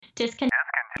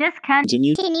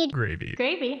Discontinued Gravy.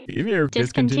 gravy. Give me your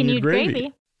Discontinued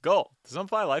gravy. Go to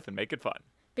Simplify Life and make it fun.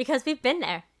 Because we've been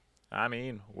there. I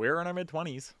mean, we're in our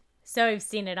mid-20s. So we've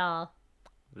seen it all.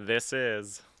 This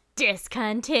is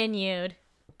Discontinued.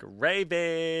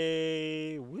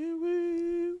 gravy. Woo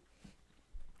woo.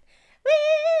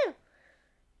 Woo!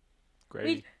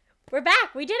 Gravy. We're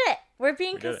back. We did it. We're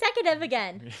being We did it. consecutive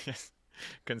again.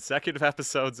 Consecutive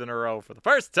episodes in a row for the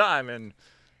first time in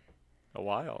a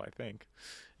while, I think.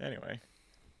 Anyway,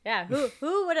 Yeah,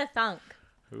 who would have thunk?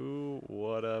 who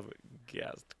would have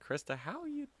guessed? Krista, how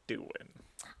you doing?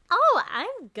 Oh,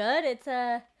 I'm good. It's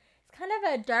kind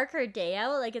of a darker day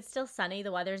out. Like, it's still sunny.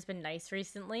 The weather's been nice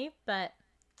recently, but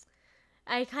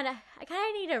I kind of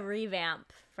need a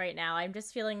revamp right now. I'm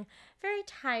just feeling very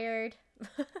tired.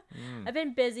 I've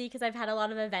been busy because I've had a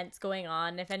lot of events going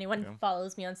on. If anyone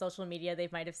follows me on social media, they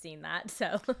might have seen that.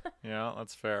 So Yeah,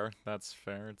 that's fair. That's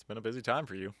fair. It's been a busy time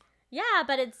for you. yeah,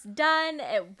 but it's done.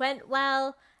 It went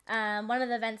well. One of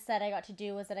the events that I got to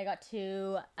do was that I got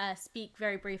to speak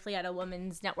very briefly at a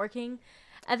women's networking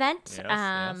event,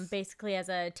 Yes. basically as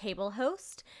a table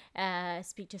host,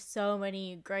 speak to so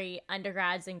many great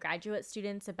undergrads and graduate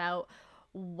students about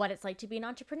what it's like to be an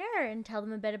entrepreneur and tell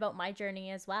them a bit about my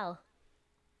journey as well.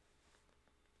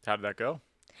 How did that go?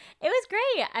 It was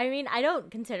great. I mean, I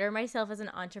don't consider myself as an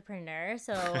entrepreneur,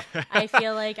 so I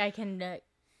feel like I can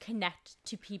connect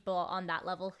to people on that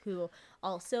level who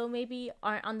also maybe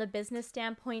aren't on the business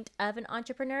standpoint of an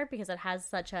entrepreneur because it has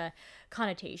such a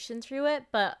connotation through it.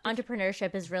 But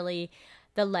entrepreneurship is really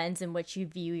the lens in which you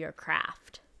view your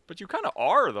craft. But you kind of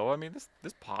are, though. I mean,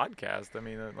 this podcast, I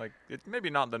mean, like, it's maybe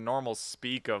not the normal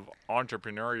speak of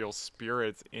entrepreneurial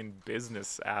spirits in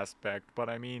business aspect, but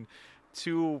I mean,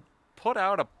 to put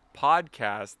out a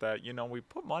podcast that, you know, we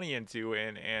put money into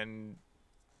and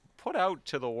put out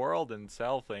to the world and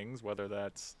sell things, whether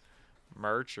that's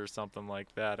merch or something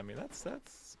like that. I mean, that's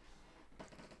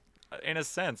in a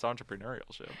sense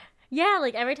entrepreneurship. Yeah,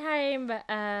 like every time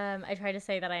I try to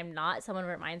say that I'm not, someone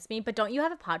reminds me, but don't you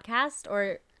have a podcast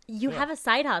or you have a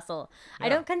side hustle? I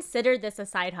don't consider this a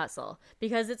side hustle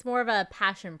because it's more of a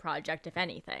passion project, if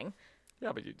anything.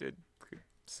 Yeah, but you did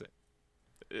say.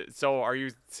 So are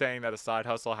you saying that a side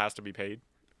hustle has to be paid?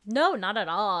 No, not at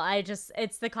all.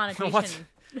 It's the connotation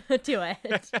to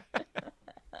it.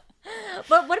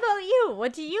 But what about you?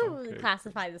 What do you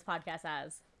classify this podcast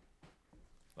as?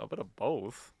 A bit of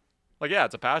both. Like, yeah,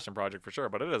 it's a passion project for sure,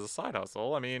 but it is a side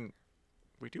hustle. I mean,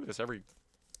 we do this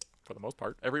for the most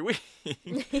part, every week.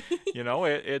 You know,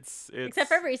 it's Except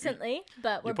for recently,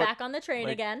 but we're back on the train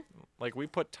again. Like, we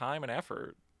put time and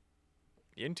effort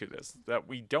into this that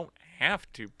we don't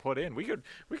have to put in. We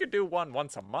could do one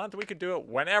once a month. We could do it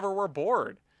whenever we're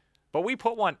bored. But we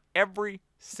put one every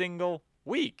single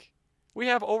week. We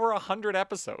have over 100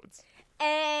 episodes.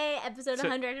 Hey, episode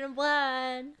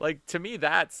 101. Like, to me,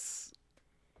 that's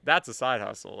a side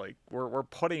hustle. Like, we're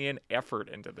putting in effort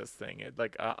into this thing.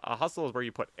 Like a hustle is where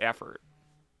you put effort.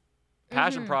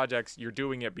 Passion projects, you're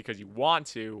doing it because you want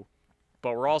to,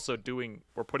 but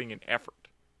we're putting in effort.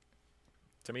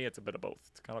 To me, it's a bit of both.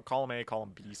 It's kind of column A,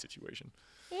 column B situation.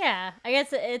 Yeah, I guess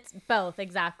it's both,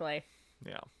 exactly.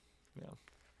 Yeah.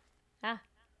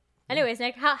 Anyways,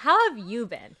 Nick, how have you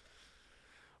been?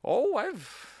 Oh,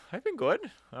 I've been good.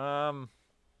 Not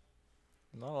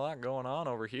a lot going on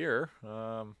over here.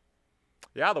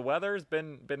 Yeah, the weather's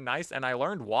been nice, and I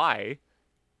learned why,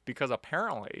 because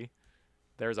apparently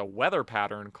there's a weather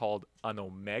pattern called an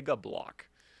omega block.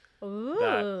 Ooh.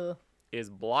 That is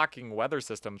blocking weather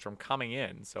systems from coming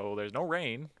in. So there's no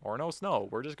rain or no snow.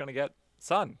 We're just gonna get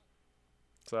sun.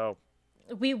 So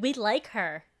We like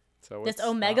her. So this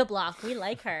omega block, we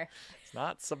like her. It's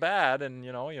not so bad, and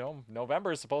you know,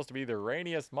 November is supposed to be the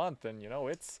rainiest month, and you know,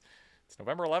 it's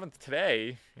November 11th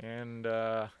today, and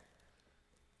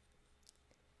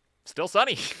still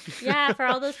sunny. Yeah, for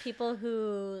all those people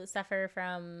who suffer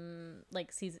from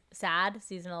like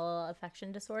seasonal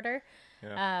affection disorder,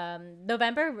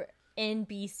 November in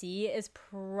BC is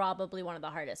probably one of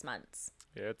the hardest months.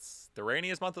 It's the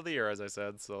rainiest month of the year, as I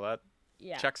said, so that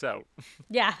checks out.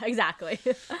 Yeah, exactly.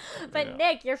 But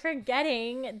Nick, you're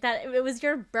forgetting that it was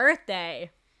your birthday.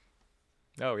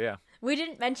 Oh, yeah. We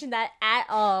didn't mention that at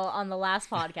all on the last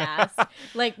podcast.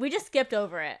 Like, we just skipped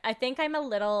over it. I think I'm a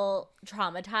little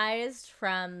traumatized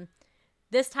from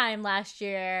this time last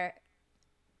year.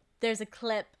 There's a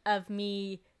clip of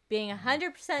me being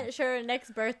 100% sure Nick's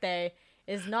birthday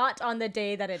is not on the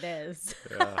day that it is.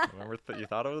 Yeah, you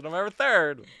thought it was November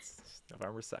 3rd. It's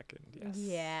November 2nd, yes.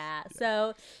 Yeah,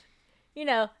 so, you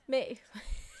know,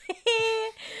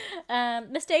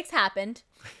 mistakes happened.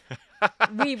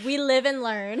 We live and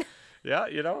learn. Yeah,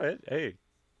 hey,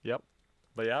 yep.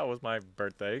 But yeah, it was my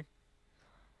birthday.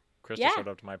 Krista Yeah. showed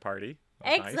up to my party.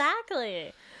 That was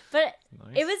Exactly. But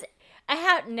nice. it was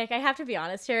Nick, I have to be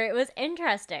honest here. It was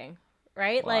interesting,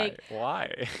 right? Why?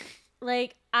 Why?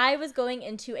 Like I was going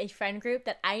into a friend group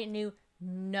that I knew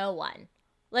no one.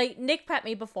 Like Nick prepped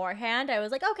me beforehand. I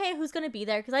was like, okay, who's gonna be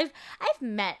there? Because I've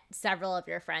met several of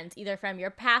your friends, either from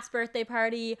your past birthday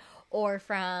party or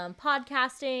from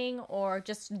podcasting or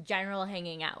just general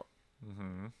hanging out.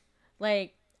 Mm-hmm.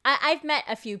 Like I've met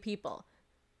a few people,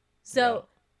 so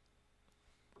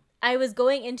I was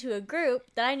going into a group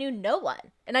that I knew no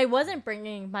one, and I wasn't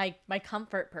bringing my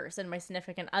comfort person, my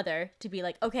significant other, to be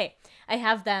like, okay, I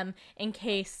have them in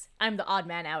case I'm the odd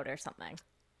man out or something.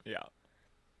 Yeah.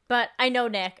 But I know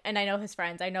Nick, and I know his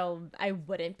friends. I know I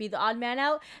wouldn't be the odd man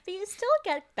out, but you still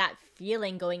get that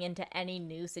feeling going into any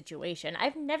new situation.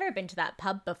 I've never been to that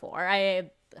pub before.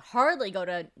 I hardly go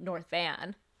to North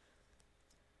Van.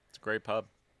 It's a great pub.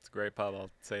 It's a great pub, I'll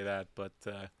say that. But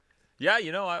yeah,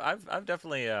 I've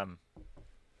definitely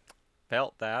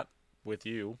felt that with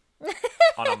you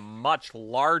on a much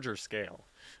larger scale.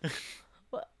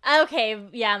 Okay,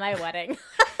 yeah, my wedding.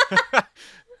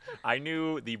 I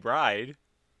knew the bride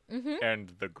Mm-hmm.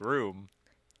 and the groom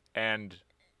and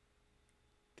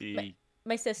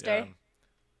My sister.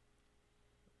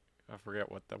 I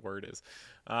forget what the word is.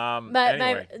 But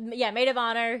anyway, maid of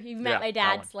honor. You've met my that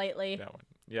dad one. slightly. That one.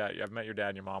 Yeah, I've met your dad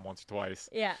and your mom once or twice.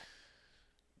 Yeah.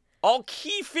 All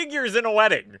key figures in a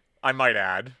wedding, I might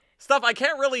add. Stuff I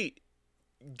can't really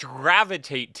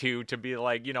gravitate to be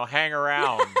like, hang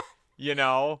around,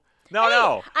 No.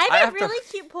 I I have have a really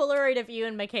cute Polaroid of you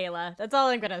and Michaela. That's all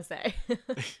I'm gonna say.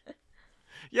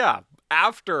 Yeah,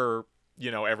 after,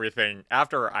 everything,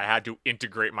 after I had to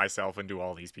integrate myself into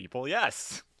all these people,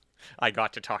 yes, I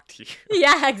got to talk to you.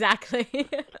 Yeah, exactly.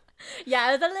 Yeah,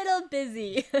 I was a little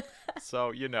busy.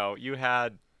 So, you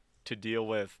had to deal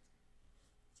with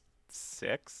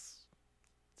 6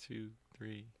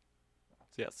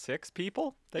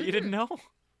 people that you didn't know?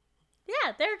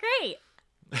 Yeah, they're great.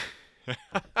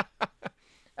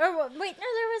 Or wait, no, there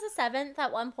was a 7th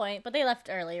at one point, but they left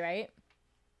early, right?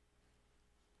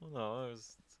 Well, no, it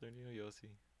was Sergio, Yossi,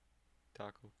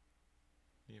 Taco,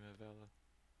 Nima, Vela.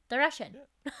 The Russian.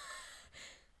 Yeah.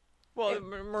 Well,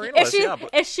 Marina was, but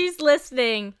If she's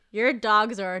listening, your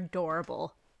dogs are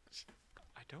adorable.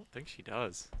 I don't think she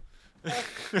does.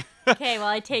 Okay, well,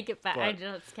 I take it back. I'm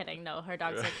just kidding. No, her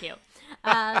dogs are cute.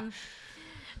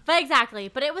 But exactly.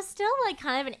 But it was still like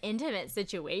kind of an intimate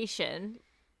situation.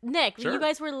 Nick, Sure. you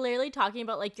guys were literally talking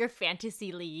about like your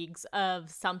fantasy leagues of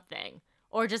something,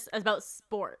 or just about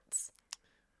sports.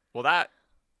 Well,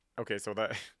 okay, so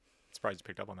that, surprised you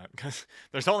picked up on that, because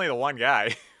there's only the one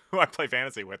guy who I play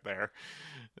fantasy with there.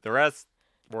 The rest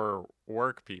were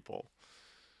work people.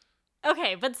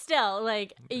 Okay, but still,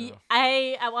 like, Yeah.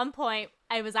 at one point,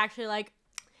 I was actually like,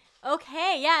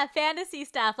 okay, yeah, fantasy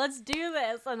stuff, let's do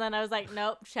this. And then I was like,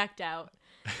 nope, checked out.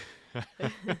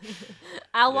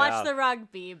 I'll watch the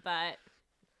rugby, but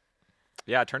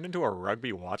Yeah, it turned into a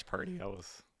rugby watch party.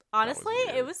 honestly,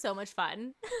 weird. it was so much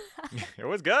fun. It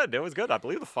was good. It was good. I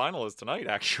believe the final is tonight,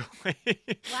 actually.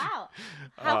 Wow.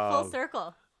 How full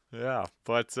circle. Yeah,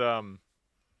 but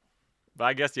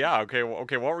I guess okay. Well,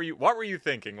 okay. What were you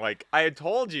thinking? Like, I had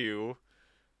told you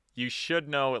should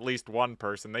know at least one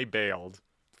person. They bailed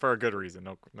for a good reason.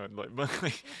 No,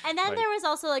 And then there was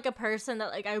also like a person that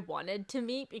like I wanted to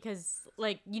meet, because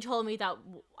like you told me that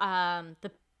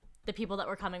the people that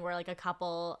were coming were like a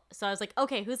couple. So I was like,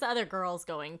 okay, who's the other girls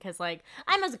going? Because like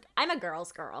I'm a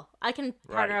girl's girl. I can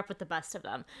partner Right. up with the best of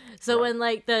them. So Right. when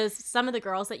like some of the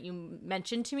girls that you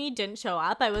mentioned to me didn't show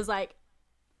up, I was like,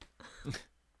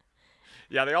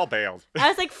 Yeah, they all bailed.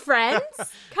 friends,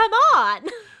 come on.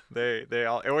 They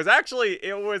all. It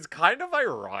was kind of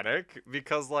ironic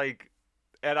because like,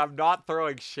 and I'm not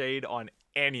throwing shade on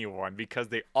anyone because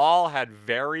they all had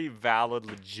very valid,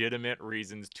 legitimate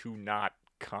reasons to not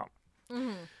come.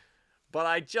 Mhm. But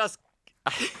I couldn't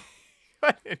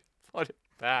put it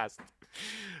past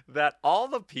that all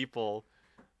the people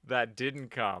that didn't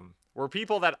come were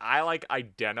people that I like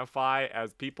identify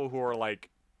as people who are like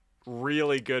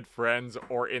really good friends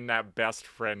or in that best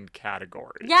friend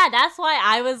category. Yeah, that's why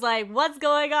I was like, what's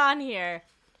going on here?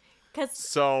 Because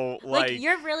So like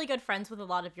you're really good friends with a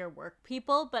lot of your work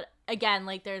people, but again,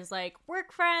 like there's like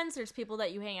work friends, there's people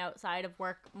that you hang outside of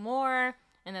work more,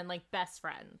 and then like best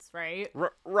friends, right?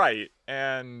 Right.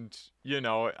 And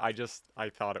I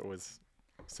thought it was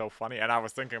so funny, and I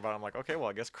was thinking about it, I'm like, okay, well,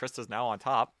 I guess Krista's now on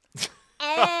top.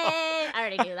 And I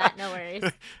already knew that. No worries.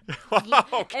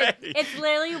 Okay. It's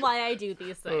literally why I do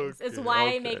these things. It's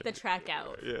why I make Okay. the trek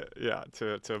out. Yeah,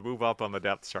 to move up on the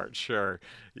depth chart, sure.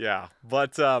 Yeah.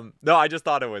 But no, I just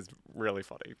thought it was really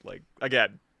funny. Like,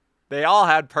 again, they all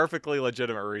had perfectly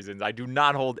legitimate reasons. I do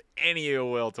not hold any ill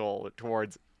will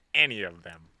towards any of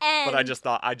them. But I just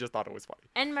thought it was funny.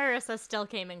 And Marissa still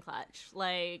came in clutch.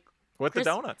 Like, With the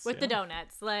donuts. With the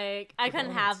donuts. Like, I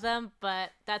couldn't have them,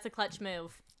 but that's a clutch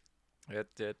move. It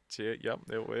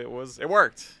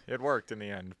worked. It worked in the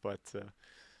end, but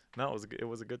no, it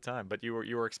was a good time. But you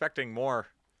were expecting more.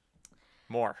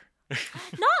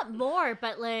 Not more,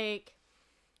 but like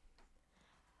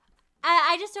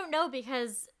I just don't know,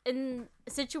 because in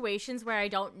situations where I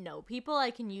don't know people,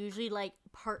 I can usually like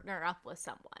partner up with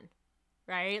someone,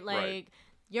 right? Like, Right.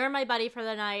 You're my buddy for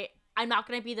the night. I'm not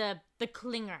gonna be the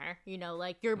clinger, you know,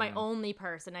 like you're my only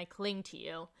person. I cling to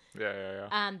you.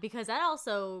 Yeah. Because that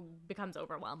also becomes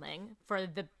overwhelming for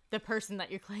the person that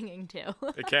you're clinging to.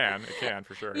 It can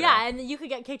for sure. Yeah, and you could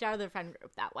get kicked out of the friend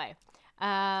group that way. But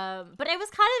I was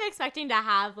kind of expecting to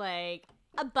have like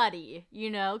a buddy, you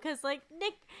know, because like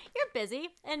Nick, you're busy,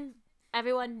 and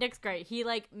Nick's great. He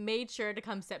like made sure to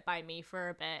come sit by me for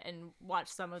a bit and watch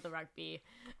some of the rugby,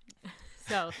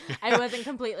 so I wasn't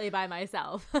completely by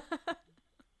myself.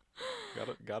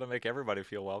 Gotta make everybody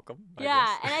feel welcome. I Yeah,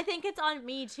 guess. and I think it's on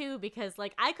me too, because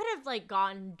like I could have like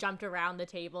jumped around the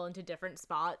table into different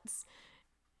spots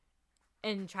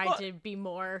and tried to be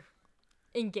more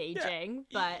engaging,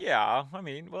 but yeah, I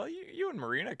mean, well, you and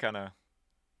Marina kind of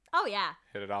oh yeah,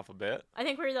 hit it off a bit. I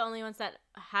think we're the only ones that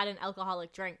had an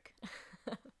alcoholic drink.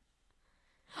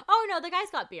 Oh no, the guys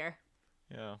got beer.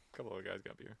 Yeah, a couple of guys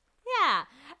got beer. Yeah,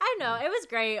 I know, it was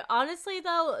great. Honestly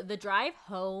though, the drive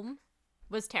home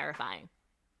was terrifying.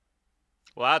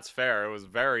 Well, that's fair. It was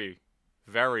very,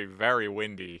 very, very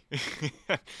windy.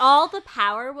 All the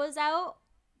power was out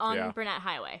on Yeah. Burnett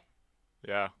Highway.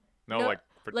 Yeah. No, No,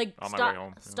 like on my way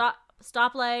home.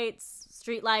 Stoplights,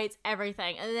 street lights,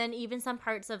 everything. And then even some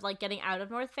parts of like getting out of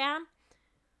North Van,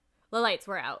 the lights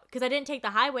were out. Because I didn't take the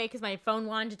highway because my phone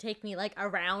wanted to take me like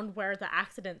around where the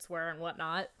accidents were and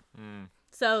whatnot.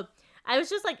 So I was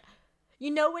just like,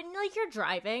 you know, when like you're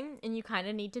driving and you kind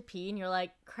of need to pee and you're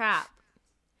like, crap.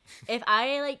 If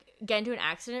I like get into an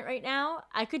accident right now,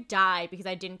 I could die because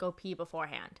I didn't go pee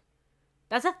beforehand.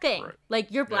 That's a thing. Right.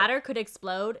 Like your bladder could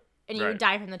explode and you would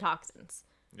die from the toxins.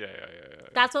 Yeah.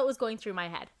 That's what was going through my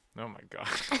head. Oh my god.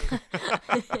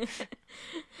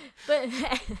 But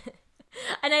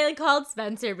and I like called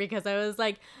Spencer because I was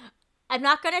like, I'm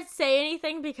not gonna say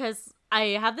anything because I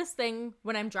have this thing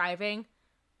when I'm driving.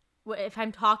 If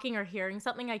I'm talking or hearing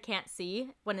something I can't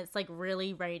see when it's like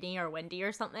really rainy or windy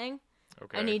or something.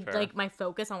 Okay. I need fair. like my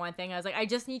focus on one thing. I was like, I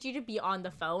just need you to be on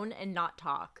the phone and not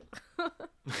talk.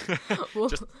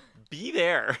 Just be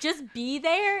there. Just be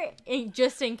there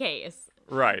just in case.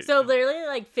 Right. So literally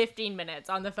like 15 minutes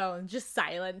on the phone, just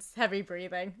silence, heavy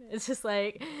breathing. It's just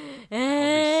like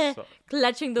so-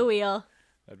 clutching the wheel.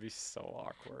 That'd be so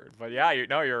awkward. But yeah,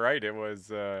 you're right. It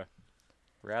was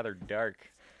rather dark.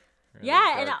 Rather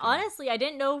Yeah, and dark honestly, I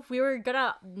didn't know if we were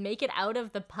gonna make it out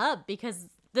of the pub because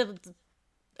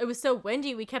it was so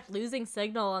windy. We kept losing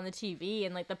signal on the TV,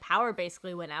 and like the power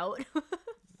basically went out.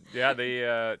 Yeah,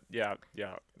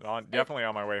 definitely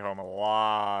on my way home, a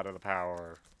lot of the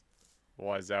power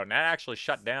was out, and that actually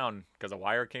shut down because a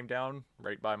wire came down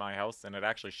right by my house, and it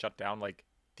actually shut down like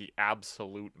the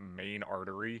absolute main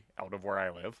artery out of where I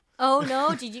live. Oh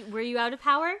no! Were you out of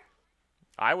power?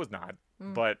 I was not,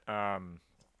 but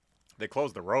they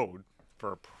closed the road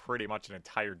for pretty much an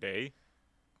entire day.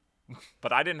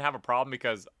 But I didn't have a problem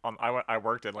because I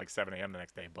worked at like 7 a.m. the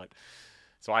next day, but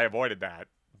so I avoided that.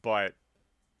 But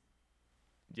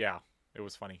yeah, it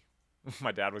was funny.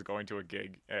 My dad was going to a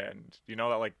gig, and you know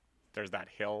that like there's that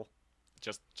hill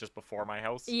just before my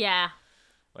house. Yeah.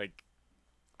 Like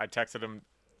I texted him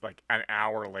like an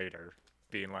hour later,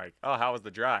 being like, "Oh, how was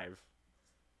the drive?"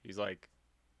 He's like,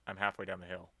 "I'm halfway down the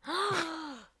hill."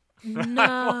 No.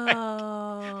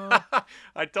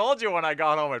 I told you when I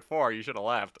got home at 4, you should have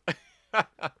left.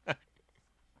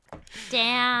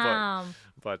 Damn.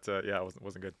 But yeah, it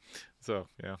wasn't good. So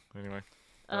yeah. Anyway,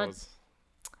 that was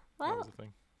Well, the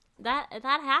thing. that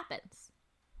happens.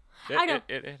 I know.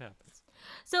 It happens.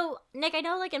 So, Nick, I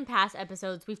know like in past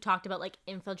episodes we've talked about like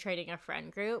infiltrating a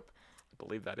friend group. I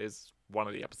believe that is one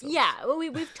of the episodes. Yeah, well,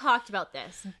 we've talked about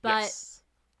this, but Yes.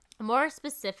 more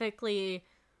specifically,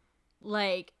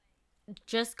 like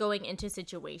just going into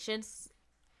situations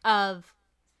of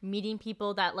meeting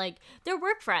people that like they're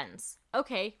work friends,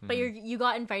 okay, but you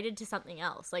got invited to something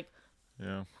else,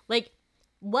 Yeah. like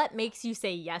what makes you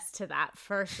say yes to that,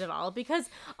 first of all? Because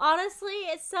honestly,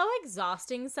 it's so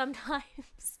exhausting sometimes.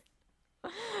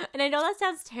 And I know that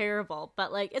sounds terrible,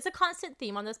 but like it's a constant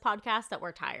theme on this podcast that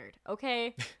we're tired,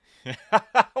 okay?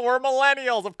 We're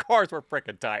millennials, of course we're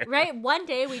freaking tired. Right? One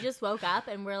day we just woke up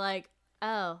and we're like,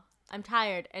 oh, I'm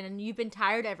tired. And you've been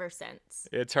tired ever since.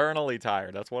 Eternally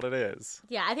tired. That's what it is.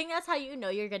 Yeah, I think that's how you know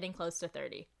you're getting close to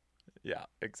 30. Yeah,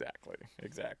 exactly.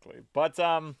 But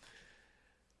I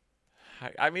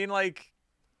mean, like,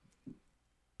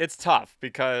 it's tough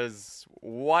because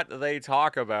what they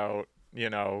talk about,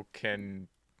 can,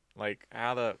 like,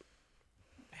 how the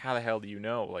hell do you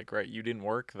know? Like, right, you didn't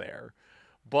work there.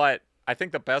 But I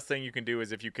think the best thing you can do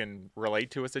is if you can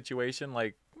relate to a situation,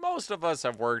 like most of us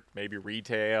have worked maybe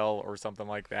retail or something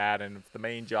like that, and if the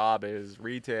main job is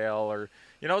retail or,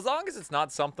 as long as it's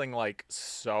not something like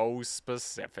so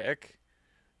specific,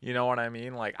 you know what I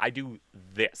mean? Like, I do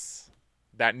this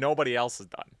that nobody else has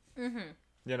done.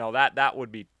 Mm-hmm. That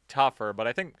would be tougher, but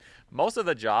I think most of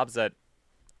the jobs that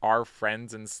our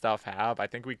friends and stuff have, I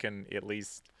think we can at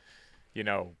least,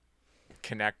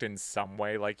 connect in some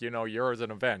way. Like, yours in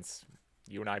events.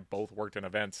 You and I both worked in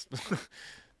events.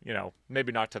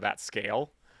 Maybe not to that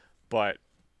scale, but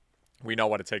we know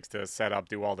what it takes to set up,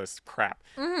 do all this crap.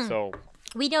 Mm-hmm. So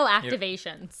we know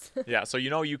activations. Yeah, so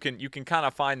you can kind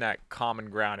of find that common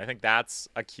ground. I think that's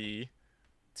a key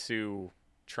to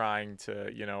trying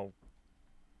to,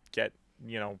 get,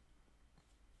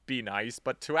 be nice,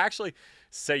 but to actually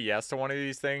say yes to one of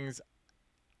these things,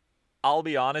 I'll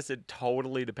be honest, it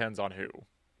totally depends on who.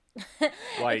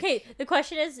 Like, okay, the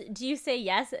question is, do you say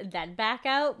yes then back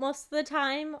out most of the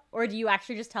time, or do you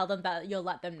actually just tell them that you'll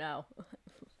let them know?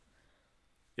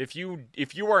 If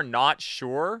you are not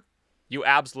sure, you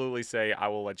absolutely say, I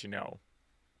will let you know.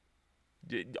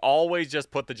 Always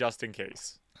just put the just in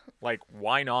case. Like,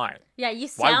 why not? Yeah, you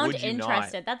sound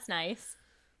interested. Not? That's nice.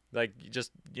 Like, you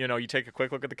just, you take a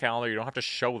quick look at the calendar. You don't have to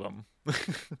show them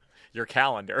your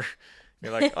calendar.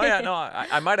 You're like, oh yeah, no,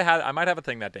 I might have a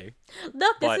thing that day.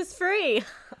 Look, this is free.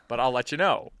 But I'll let you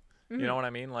know. Mm-hmm. You know what I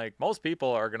mean? Like, most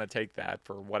people are gonna take that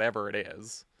for whatever it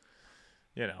is.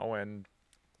 And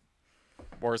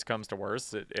worst comes to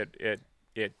worst,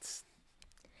 it's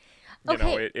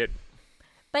okay.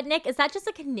 But Nick, is that just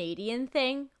a Canadian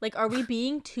thing? Like, are we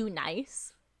being too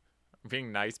nice?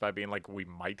 Being nice by being like, we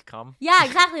might come? Yeah,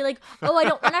 exactly. Like, oh, I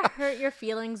don't want to hurt your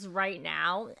feelings right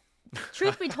now.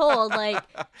 Truth be told, like,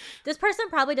 this person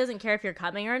probably doesn't care if you're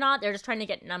coming or not. They're just trying to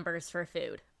get numbers for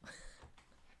food.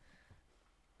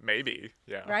 Maybe,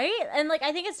 yeah. Right? And, like,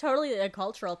 I think it's totally a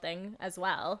cultural thing as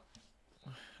well.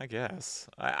 I guess.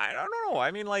 I don't know.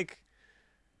 I mean, like,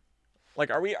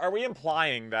 are we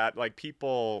implying that, like,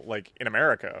 people, like, in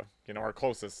America, our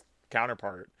closest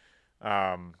counterpart,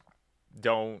 don't,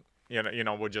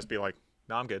 would just be like,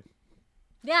 no, I'm good.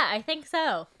 Yeah, I think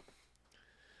so.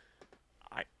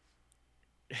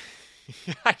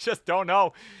 I just don't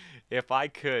know if I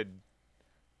could,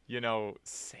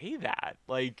 say that.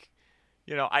 Like,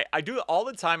 I do it all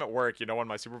the time at work, when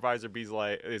my supervisor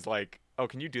is like, oh,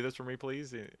 can you do this for me,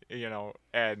 please?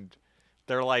 And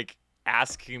they're like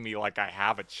asking me like I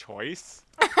have a choice.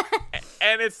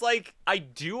 And it's like, I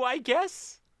do, I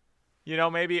guess.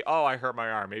 Maybe, oh, I hurt my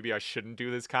arm. Maybe I shouldn't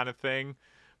do this kind of thing.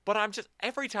 But I'm just,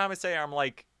 every time I say it, I'm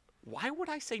like, why would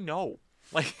I say no?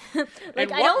 Like, I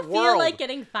don't feel like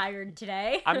getting fired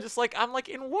today. I'm like,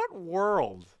 in what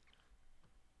world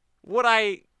would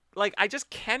I just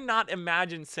cannot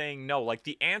imagine saying no. Like,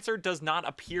 the answer does not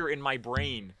appear in my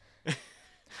brain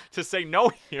to say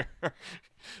no here.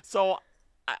 So,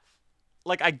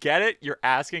 I get it. You're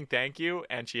asking, thank you.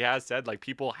 And she has said, like,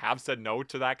 people have said no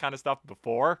to that kind of stuff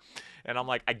before. And I'm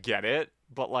like, I get it.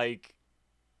 But, like,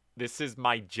 this is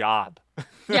my job.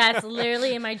 Yeah, it's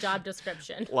literally in my job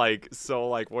description. Like, so,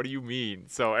 like, what do you mean?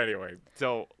 So, anyway.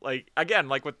 So, like, again,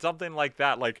 like, with something like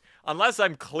that, like, unless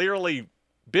I'm clearly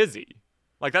busy,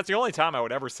 like, that's the only time I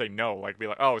would ever say no. Like, be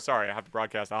like, oh, sorry, I have to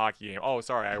broadcast a hockey game. Oh,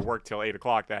 sorry, I worked till 8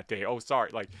 o'clock that day. Oh,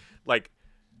 sorry. Like,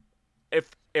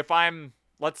 if I'm,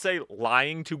 let's say,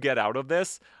 lying to get out of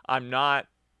this, I'm not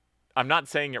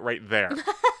saying it right there.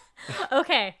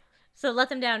 Okay. So let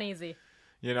them down easy.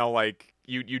 Like,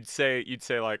 you'd say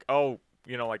like, oh,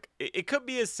 like, it could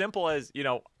be as simple as,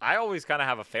 I always kind of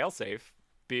have a fail-safe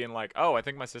being like, oh, I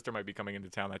think my sister might be coming into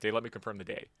town that day. Let me confirm the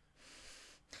day.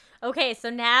 Okay, so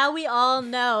now we all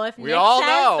know if Nick says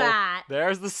that.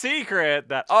 There's the secret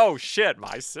that, oh, shit,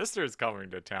 my sister's coming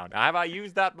to town. Have I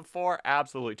used that before?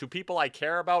 Absolutely. To people I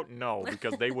care about? No,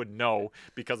 because they would know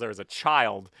because there's a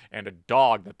child and a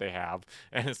dog that they have.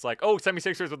 And it's like, oh, send me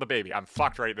 6 years with the baby. I'm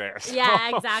fucked right there. So.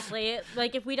 Yeah, exactly.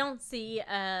 Like, if we don't see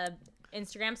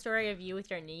Instagram story of you with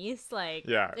your niece, like,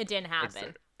 Yeah. it didn't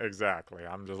happen. Exactly.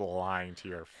 I'm just lying to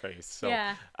your face. So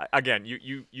Yeah. again,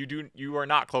 you are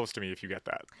not close to me if you get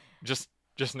that. Just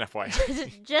an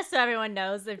FYI. Just so everyone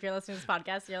knows, if you're listening to this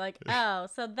podcast, you're like, oh,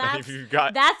 so If you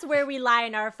got- that's where we lie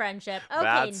in our friendship. Okay,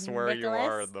 That's where Nicholas. you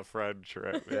are in the friend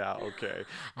trip. Yeah, okay.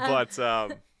 But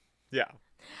yeah.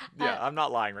 I'm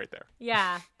not lying right there.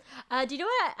 Yeah. Do you know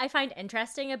what I find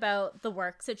interesting about the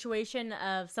work situation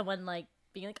of someone like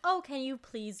being like, oh, can you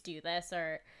please do this?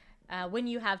 Or when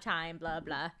you have time, blah,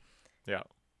 blah. Yeah.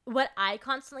 What I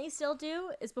constantly still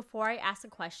do is before I ask a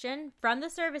question from the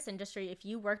service industry, if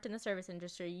you worked in the service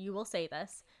industry, you will say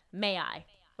this, may I,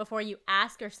 before you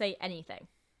ask or say anything.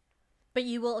 But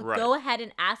you will Right. go ahead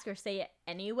and ask or say it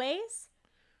anyways.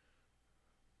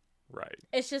 Right.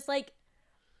 It's just like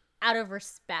out of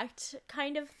respect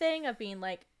kind of thing of being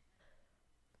like,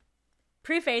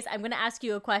 preface, I'm going to ask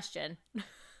you a question.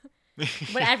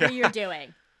 Whatever you're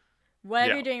doing.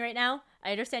 Whatever you're doing right now, I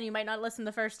understand you might not listen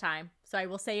the first time, so I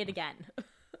will say it again.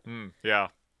 Yeah.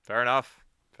 Fair enough.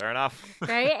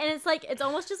 Right? And it's like, it's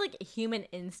almost just like human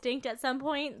instinct at some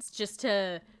points just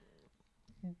to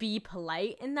be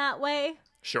polite in that way.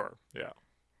 Sure. Yeah.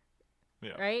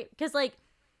 Right? Because, like,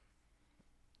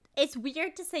 it's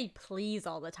weird to say please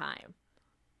all the time.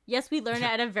 Yes, we learn it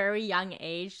at a very young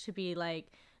age to be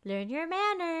like, learn your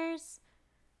manners.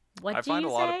 What do you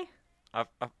say?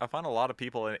 I find a lot of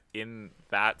people in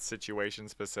that situation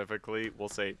specifically will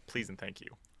say please and thank you.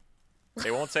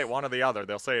 They won't say one or the other.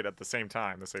 They'll say it at the same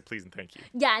time. They'll say please and thank you.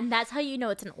 Yeah, and that's how you know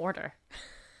it's an order.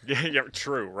 Yeah,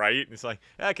 true, right? It's like,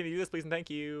 can you do this, please and thank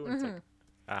you? And it's like,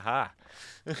 aha.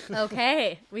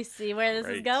 Okay, we see where this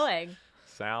is Great. going.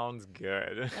 Sounds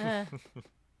good.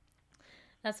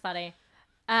 That's funny.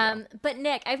 But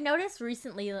Nick, I've noticed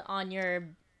recently on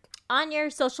your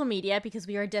social media, because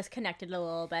we are disconnected a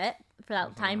little bit for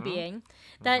that time being,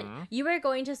 that you were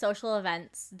going to social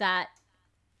events that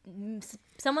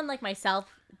someone like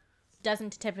myself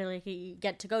doesn't typically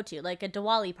get to go to, like a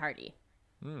Diwali party.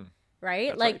 Right?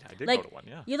 That's like, right. I did like go to one,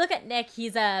 yeah. you look at Nick,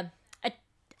 he's a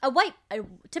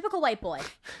typical white boy,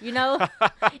 you know,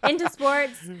 into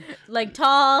sports, like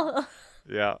tall,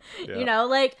 Yeah. you know,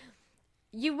 like,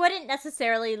 you wouldn't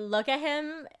necessarily look at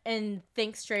him and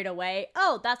think straight away,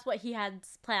 oh, that's what he had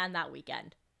planned that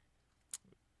weekend.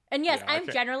 And yes, Yeah, I'm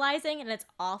generalizing and it's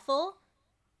awful,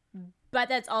 but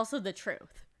that's also the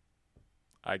truth.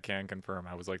 I can confirm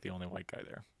I was like the only white guy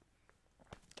there.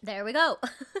 There we go.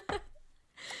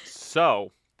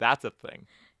 So, that's a thing.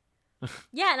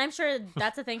 Yeah, and I'm sure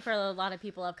that's a thing for a lot of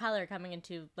people of color coming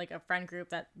into like a friend group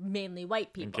that mainly white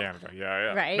In people. Canada,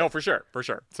 yeah. Right? No, for sure.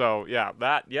 So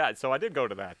so I did go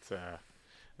to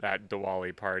that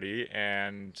Diwali party,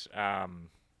 and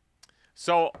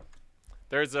so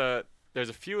there's a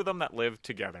few of them that live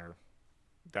together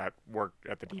that work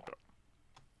at the depot,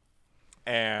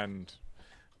 and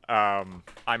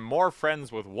I'm more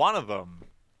friends with one of them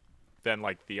than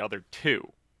like the other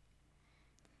two,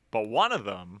 but one of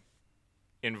them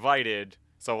invited,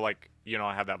 so like, you know,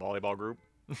 I have that volleyball group.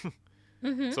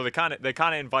 So they kind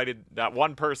of invited, that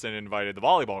one person invited the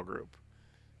volleyball group,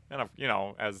 and you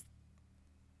know, as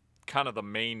kind of the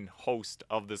main host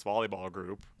of this volleyball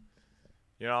group,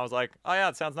 you know, I was like, oh yeah,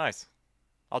 it sounds nice,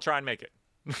 I'll try and make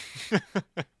it.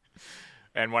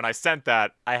 And when I sent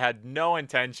that, I had no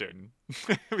intention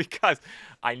because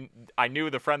I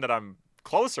knew the friend that I'm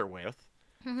closer with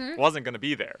wasn't going to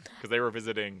be there because they were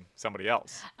visiting somebody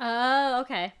else. Oh,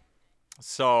 okay.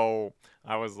 So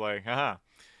I was like, haha.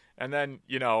 And then,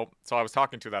 you know, so I was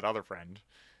talking to that other friend,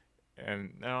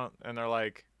 and and they're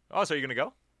like, oh, so you're going to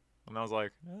go? And I was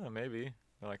like, yeah, maybe.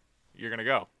 They're like, you're going to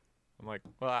go? I'm like,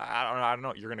 well, I don't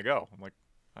know. You're going to go? I'm like,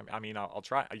 I mean, I'll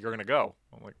try. You're going to go?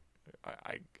 I'm like,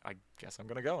 I guess I'm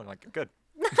going to go. I'm like, good.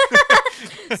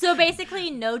 So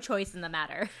basically no choice in the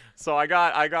matter. So I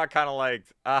got kind of like,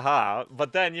 aha.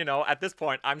 But then, you know, at this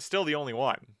point, I'm still the only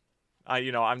one.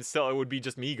 It would be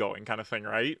just me going kind of thing,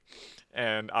 right?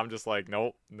 And I'm just like,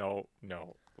 no.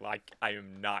 Like, I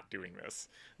am not doing this.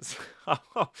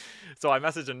 So I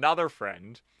messaged another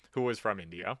friend who was from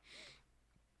India.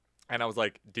 And I was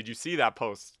like, did you see that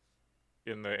post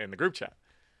in the group chat?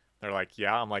 They're like,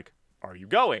 yeah. I'm like, are you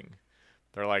going?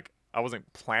 They're like, I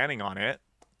wasn't planning on it.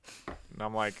 And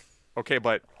I'm like, okay,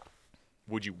 but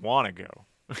would you want to go?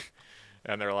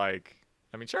 And they're like,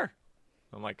 I mean, sure.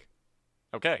 I'm like,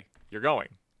 okay, you're going.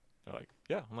 They're like,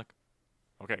 yeah. I'm like,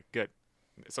 okay, good.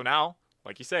 So now,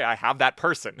 like you say, I have that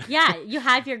person. Yeah, you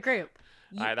have your group.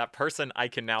 That person I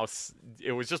can now,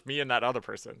 it was just me and that other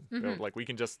person. Mm-hmm. Like, we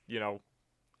can just, you know,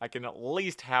 I can at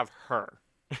least have her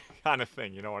kind of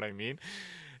thing. You know what I mean?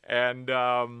 And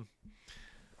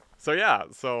So yeah,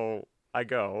 so I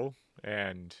go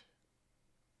and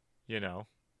the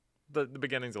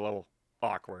beginning's a little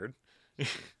awkward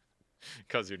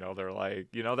because they're like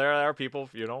there are people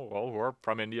who are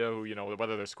from India who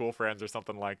whether they're school friends or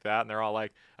something like that, and they're all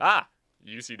like,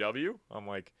 UCW. I'm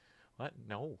like, what?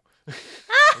 No.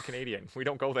 I'm Canadian. We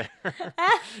don't go there.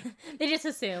 They just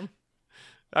assume.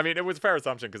 I mean, it was a fair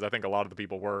assumption because I think a lot of the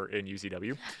people were in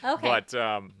UCW. Okay. But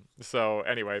so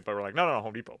anyway, but we're like, no,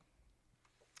 Home Depot.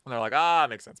 And they're like,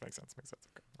 makes sense. Okay.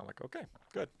 I'm like, okay,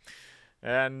 good.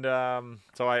 And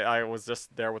so I was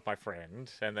just there with my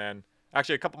friend, and then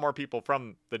actually a couple more people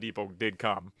from the depot did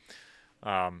come.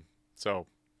 So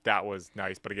that was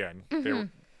nice. But again,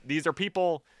 these are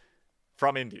people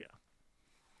from India.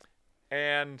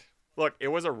 And look, it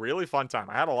was a really fun time.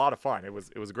 I had a lot of fun. It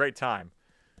was a great time.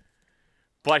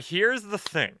 But here's the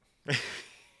thing.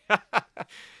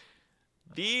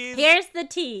 Here's the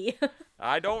tea.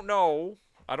 I don't know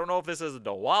if this is a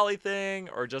Diwali thing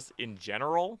or just in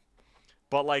general.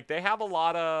 But like they have a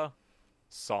lot of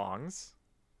songs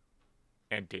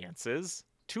and dances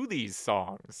to these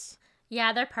songs.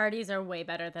 Yeah, their parties are way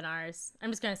better than ours. I'm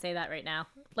just going to say that right now.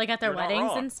 Like at their You're not weddings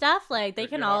wrong. and stuff, like they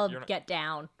can You're all not- get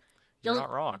down. You're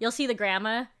not wrong. You'll see the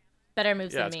grandma. Better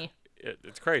moves Yeah, than me.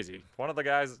 It's crazy. One of the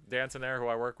guys dancing there who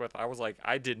I work with, I was like,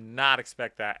 I did not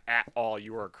expect that at all.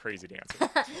 You were a crazy dancer.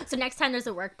 So next time there's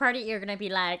a work party, you're going to be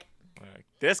like, Like,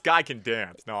 this guy can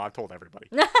dance. No, I've told everybody.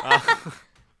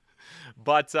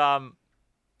 But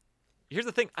here's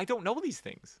the thing. I don't know these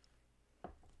things.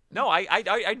 No,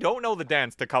 I don't know the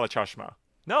dance to Kala Chashma.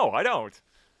 No, I don't.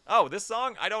 Oh, this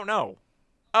song? I don't know.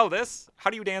 Oh, this? How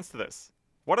do you dance to this?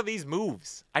 What are these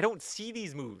moves? I don't see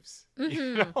these moves.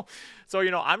 So,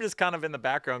 I'm just kind of in the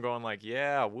background going like,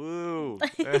 yeah, woo.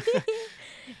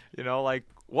 Like,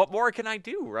 what more can I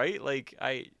do, right? Like,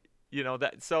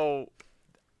 so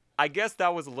I guess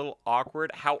that was a little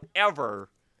awkward. However,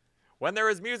 when there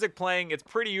is music playing, it's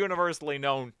pretty universally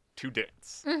known to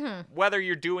dance. Whether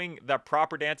you're doing the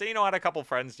proper dance. And, I had a couple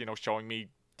friends, showing me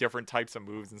different types of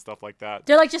moves and stuff like that.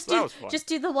 they're like, So that was fun. just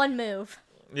do the one move.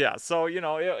 Yeah, so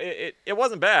it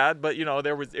wasn't bad, but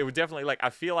it was definitely like I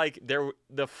feel like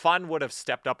the fun would have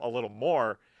stepped up a little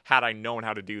more had I known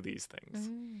how to do these things.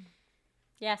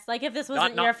 Yes, like if this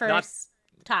wasn't your first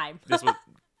time. This was,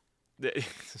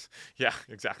 yeah,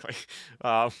 exactly.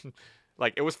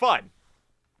 Like it was fun,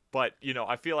 but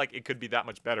I feel like it could be that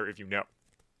much better if you know.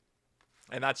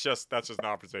 And that's just an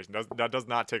observation. That does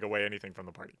not take away anything from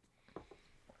the party.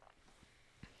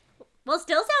 Well, it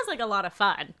still sounds like a lot of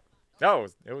fun. No,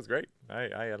 it was great.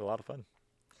 I had a lot of fun.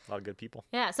 A lot of good people.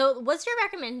 Yeah, so what's your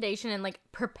recommendation in, like,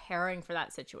 preparing for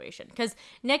that situation? Because,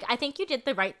 Nick, I think you did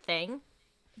the right thing.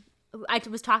 I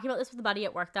was talking about this with a buddy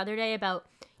at work the other day about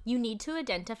you need to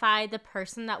identify the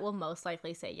person that will most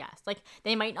likely say yes. Like,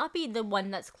 they might not be the one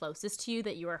that's closest to you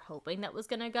that you were hoping that was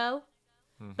going to go,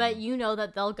 but you know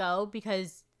that they'll go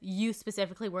because you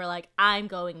specifically were like, I'm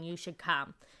going, you should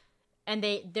come. And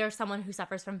they're someone who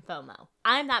suffers from FOMO.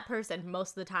 I'm that person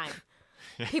most of the time.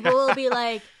 People will be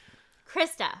like,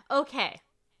 Krista, okay.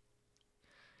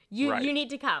 You need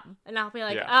to come. And I'll be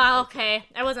like, okay.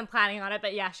 I wasn't planning on it,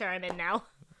 but yeah, sure, I'm in now.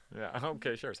 Yeah,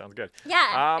 okay, sure, sounds good.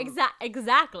 Yeah,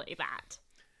 exactly that.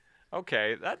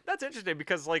 Okay, that's interesting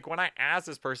because, like, when I asked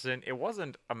this person, it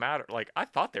wasn't a matter, like, I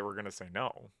thought they were going to say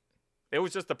no. It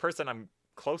was just the person I'm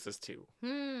closest to.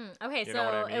 Okay, You know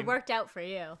what I it mean? worked out for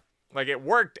you. Like, it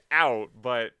worked out,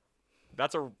 but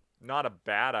that's not a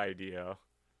bad idea.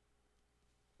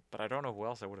 But I don't know who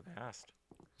else I would have asked.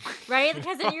 Right?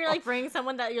 Because then you're, like, bringing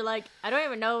someone that you're like, I don't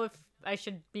even know if I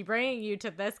should be bringing you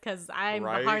to this because I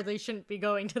Right? hardly shouldn't be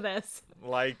going to this.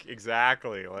 Like,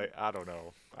 exactly. Like, I don't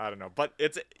know. But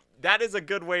that is a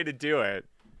good way to do it.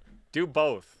 Do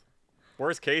both.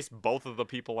 Worst case, both of the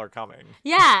people are coming.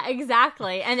 Yeah,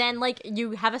 exactly. And then, like,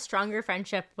 you have a stronger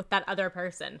friendship with that other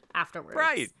person afterwards.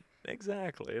 Right.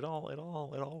 Exactly. It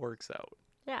all works out.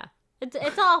 Yeah.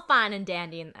 It's all fine and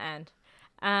dandy in the end.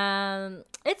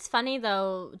 It's funny,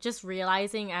 though, just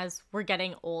realizing as we're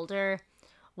getting older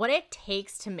what it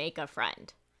takes to make a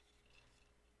friend.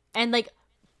 And, like,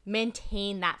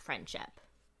 maintain that friendship.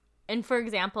 And, for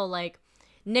example, like,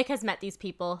 Nick has met these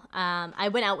people. I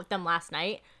went out with them last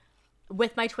night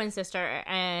with my twin sister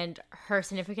and her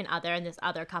significant other and this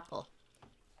other couple.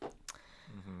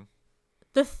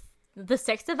 The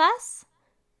six of us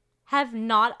have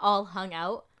not all hung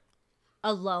out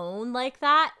alone like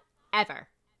that ever.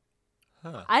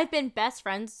 Huh. I've been best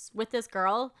friends with this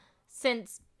girl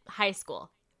since high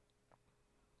school.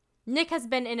 Nick has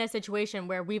been in a situation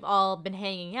where we've all been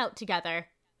hanging out together.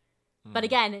 But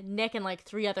again, Nick and like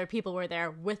 3 other people were there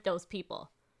with those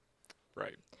people.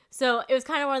 Right. So it was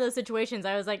kind of one of those situations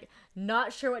I was like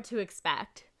not sure what to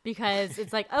expect, because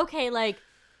it's like, okay, like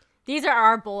these are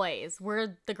our boys.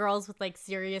 We're the girls with like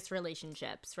serious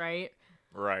relationships, right?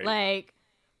 Right. Like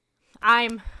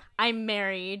I'm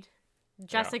married.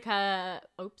 Jessica,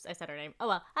 oops, I said her name. Oh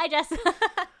well. Hi, Jess.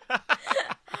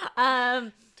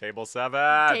 Table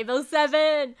 7. Table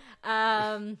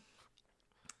 7.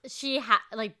 She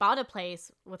like bought a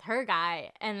place with her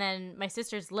guy, and then my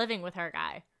sister's living with her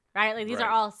guy. Right? Like, these are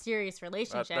Right. all serious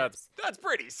relationships. That's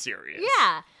pretty serious.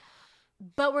 Yeah.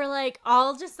 But we're, like,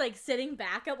 all just, like, sitting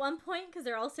back at one point, because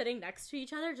they're all sitting next to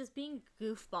each other, just being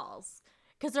goofballs.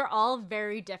 Because they're all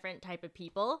very different type of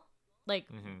people. Like,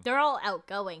 they're all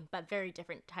outgoing, but very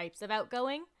different types of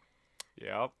outgoing.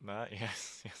 Yep.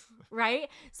 Yes. Right?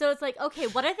 So it's like, okay,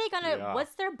 what are they gonna, Yeah.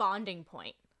 what's their bonding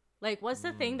point? Like, what's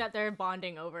the thing that they're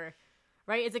bonding over?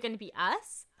 Right? Is it going to be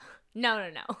us?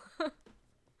 No.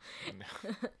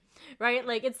 Right?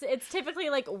 Like, it's typically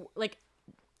like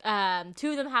two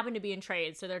of them happen to be in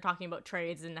trades, so they're talking about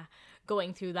trades and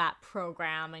going through that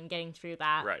program and getting through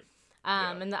that. Right.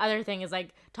 Yeah. And the other thing is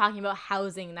like talking about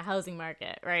housing, the housing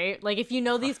market, right? Like, if you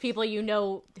know these people, you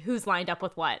know who's lined up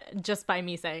with what, just by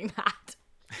me saying that.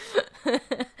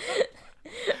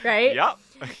 Right? Yep.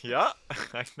 Yeah.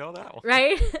 I know that one.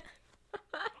 Right?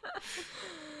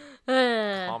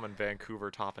 Common Vancouver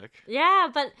topic. Yeah,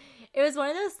 but it was one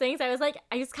of those things I was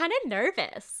kind of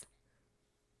nervous.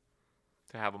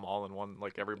 To have them all in one,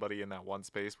 like everybody in that one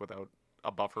space without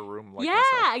a buffer room like Yeah,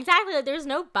 myself. exactly. Like, there's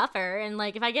no buffer. And,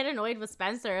 like, if I get annoyed with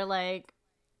Spencer, like,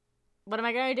 what am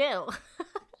I going to do?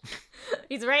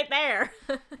 He's right there.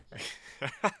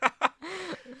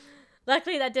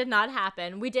 Luckily, that did not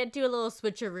happen. We did do a little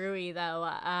switcheroo,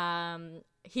 though.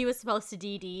 He was supposed to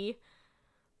DD,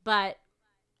 but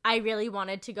I really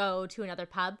wanted to go to another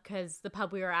pub because the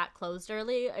pub we were at closed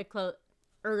early. It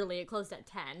closed at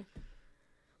 10.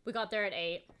 We got there at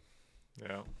 8.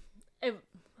 Yeah.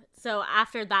 So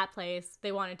after that place,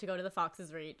 they wanted to go to the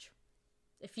Fox's Reach.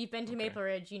 If you've been to Maple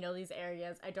Ridge, you know these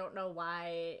areas. I don't know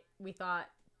why we thought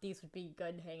these would be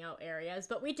good hangout areas,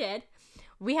 but we did.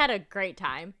 We had a great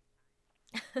time.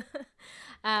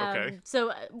 Okay.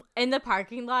 So in the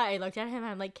parking lot, I looked at him.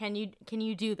 I'm like, can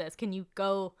you do this? Can you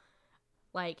go,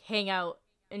 like, hang out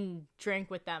and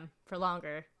drink with them for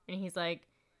longer? And he's like,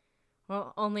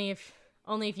 well, only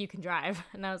if you can drive.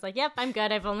 And I was like, yep, I'm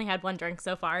good. I've only had one drink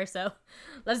so far, so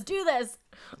let's do this.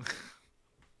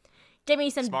 Give me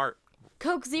some Smart.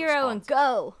 Coke Zero and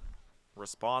go.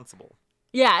 Responsible.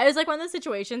 Yeah, it was like one of those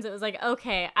situations. It was like,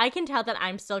 okay, I can tell that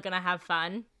I'm still gonna have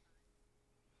fun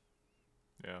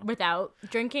Yeah. without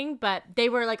drinking, but they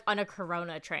were like on a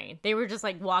Corona train. They were just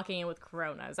like walking in with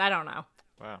Coronas. I don't know.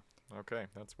 Wow. Okay,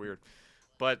 that's weird.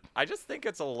 But I just think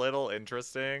it's a little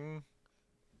interesting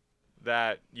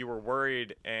that you were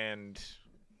worried and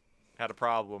had a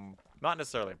problem, not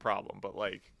necessarily a problem, but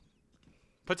like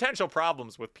potential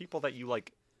problems with people that you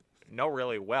like know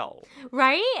really well.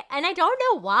 Right? And I don't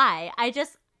know why.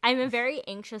 I'm a very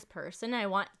anxious person. I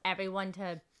want everyone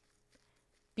to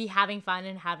be having fun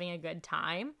and having a good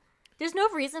time. There's no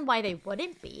reason why they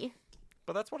wouldn't be.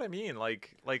 But that's what I mean.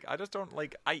 Like I just don't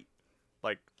I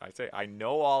say I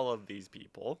know all of these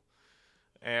people,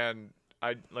 and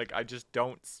I just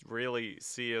don't really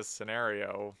see a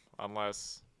scenario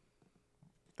unless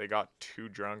they got too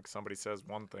drunk. Somebody says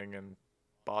one thing and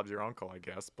Bob's your uncle, I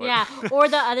guess. But Yeah, or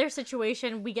the other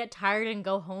situation, we get tired and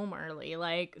go home early.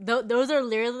 Like, those are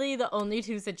literally the only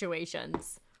two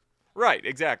situations. Right,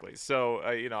 exactly. So,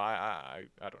 I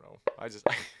don't know. I just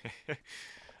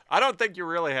I don't think you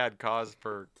really had cause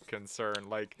for concern.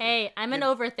 Like, Hey, I'm an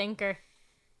overthinker.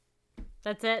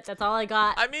 That's it. That's all I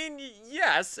got. I mean,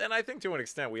 yes, and I think to an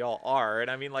extent we all are. And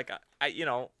I mean, like,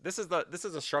 this is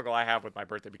a struggle I have with my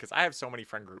birthday because I have so many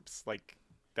friend groups like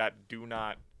that do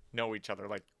not know each other.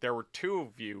 Like, there were 2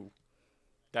 of you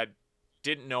that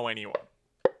didn't know anyone,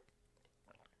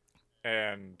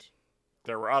 and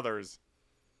there were others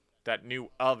that knew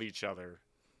of each other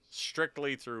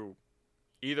strictly through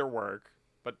either work,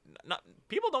 but not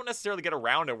people don't necessarily get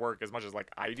around at work as much as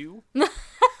like I do.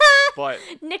 But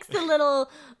Nick's the little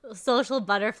social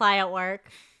butterfly at work.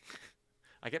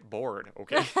 I get bored,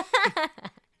 okay?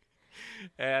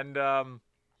 And but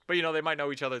they might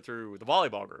know each other through the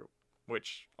volleyball group,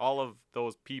 which all of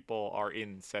those people are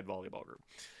in said volleyball group.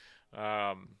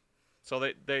 So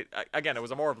they again, it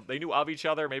was they knew of each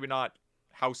other, maybe not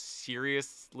how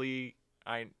seriously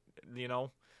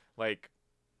like,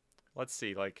 let's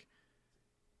see, like,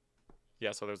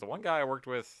 yeah, so there's the one guy I worked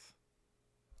with,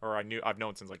 or I've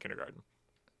known since like kindergarten.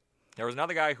 There was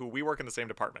another guy who we work in the same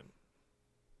department,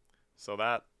 so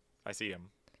that I see him.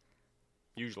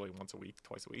 usually once a week,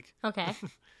 twice a week. Okay.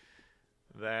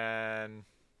 Then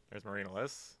there's Marina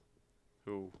Liss,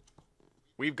 who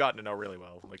we've gotten to know really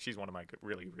well. Like, she's one of my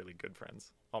really, really good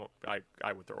friends.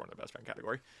 I would throw her in the best friend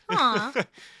category.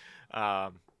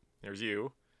 Aw. There's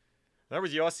you. There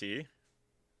was Yossi,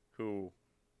 who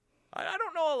I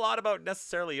don't know a lot about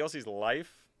necessarily Yossi's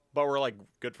life, but we're like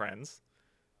good friends.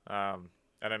 And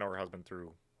I know her husband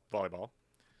through volleyball.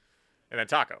 And then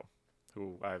Taco,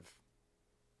 who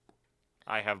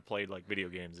I have played like video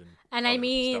games and I other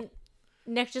mean, stuff.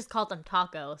 Nick just called them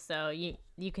Taco, so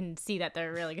you can see that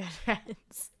they're really good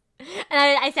friends. And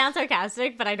I sound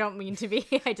sarcastic, but I don't mean to be.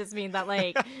 I just mean that,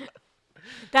 like,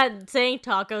 that saying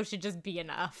Taco should just be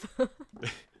enough.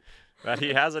 That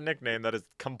he has a nickname that is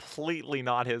completely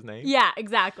not his name. Yeah,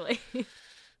 exactly.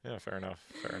 Yeah, fair enough.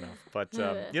 But,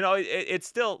 it's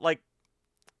still, like,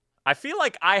 I feel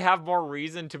like I have more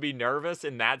reason to be nervous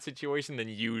in that situation than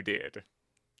you did.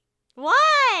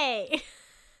 Why?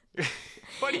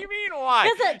 What do you mean,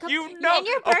 why? Because in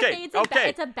your birthday,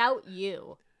 it's about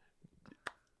you.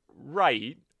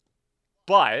 Right.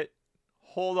 But,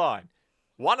 hold on.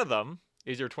 One of them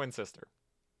is your twin sister.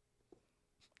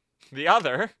 The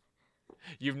other,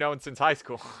 you've known since high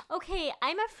school. Okay,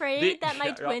 I'm afraid that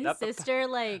my twin sister,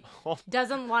 like,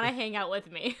 doesn't want to hang out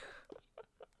with me.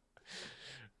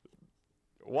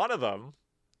 One of them,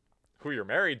 who you're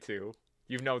married to,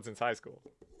 you've known since high school.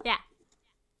 Yeah.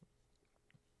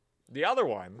 The other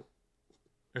one,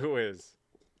 who is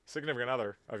significant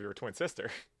other of your twin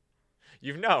sister,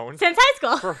 you've known since high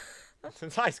school.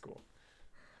 Since high school.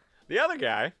 The other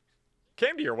guy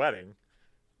came to your wedding,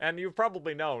 and you've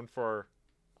probably known for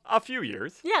a few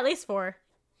years. Yeah, at least 4.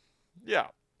 Yeah.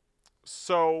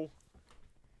 So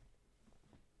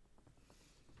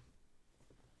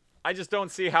I just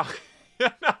don't see how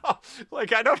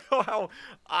like, I don't know how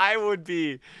I would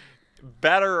be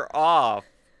better off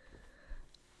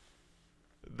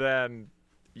than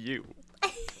you.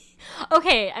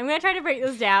 Okay, I'm going to try to break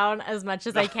this down as much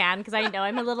as I can because I know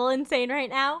I'm a little insane right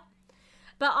now.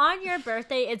 But on your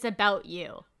birthday, it's about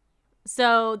you.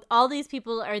 So all these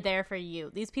people are there for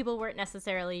you. These people weren't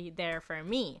necessarily there for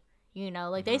me. You know,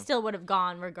 like, they still would have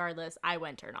gone regardless I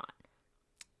went or not.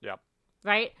 Yep.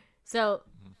 Right? So,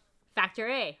 factor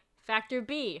A. Factor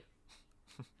B.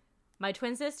 My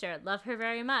twin sister. Love her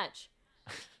very much.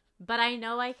 But I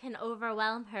know I can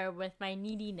overwhelm her with my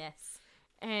neediness.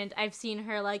 And I've seen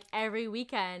her, like, every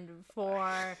weekend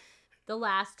for the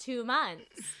last 2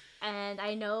 months. And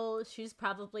I know she's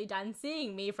probably done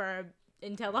seeing me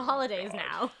until the holidays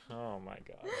now. Oh, my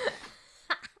God.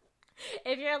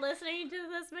 If you're listening to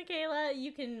this, Michaela,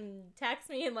 you can text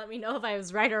me and let me know if I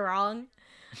was right or wrong.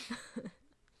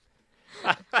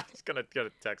 I'm just going to get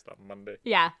a text on Monday.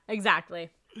 Yeah, exactly.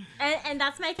 And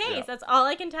that's my case. Yeah. That's all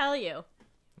I can tell you.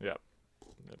 Yep.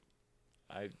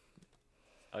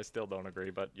 I still don't agree,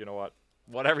 but you know what?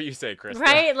 Whatever you say, Krista.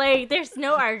 Right? Like, there's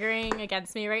no arguing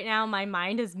against me right now. My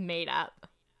mind is made up.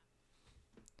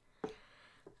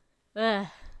 Ugh.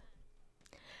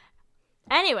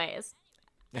 Anyways.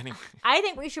 I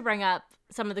think we should bring up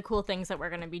some of the cool things that we're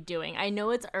going to be doing. I know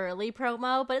it's early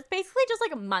promo, but it's basically just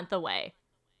like a month away.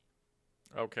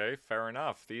 Okay, fair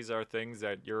enough. These are things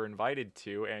that you're invited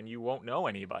to, and you won't know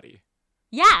anybody.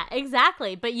 Yeah,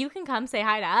 exactly. But you can come say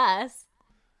hi to us.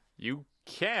 You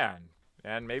can.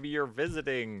 And maybe you're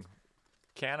visiting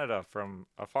Canada from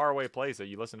a faraway place that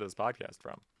you listen to this podcast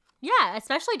from. Yeah,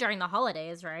 especially during the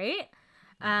holidays, right?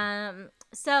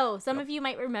 So some of you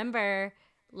might remember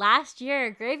last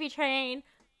year, Gravy Train.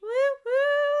 Woo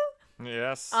woo!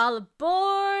 Yes. All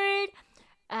aboard!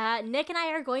 Nick and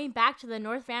I are going back to the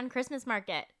North Van Christmas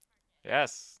Market.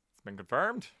 Yes, it's been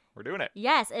confirmed. We're doing it.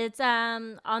 Yes, it's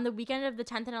on the weekend of the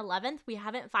 10th and 11th. We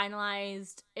haven't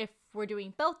finalized if we're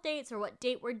doing both dates or what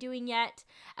date we're doing yet,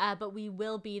 but we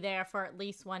will be there for at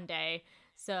least one day.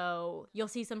 So you'll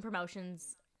see some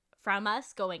promotions from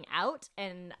us going out,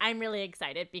 and I'm really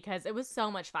excited because it was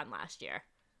so much fun last year.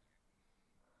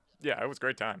 Yeah, it was a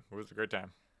great time.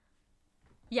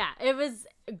 Yeah, it was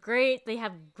great. They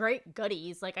have great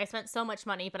goodies. Like, I spent so much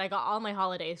money, but I got all my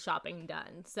holiday shopping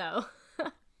done. So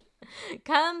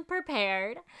come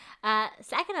prepared.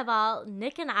 Second of all,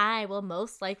 Nick and I will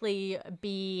most likely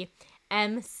be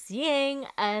emceeing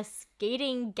a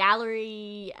skating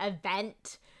gallery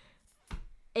event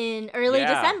in early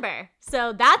December.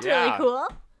 So that's really cool.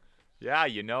 Yeah,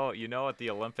 you know at the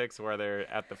Olympics where they're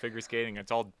at the figure skating,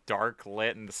 it's all dark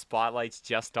lit and the spotlight's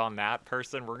just on that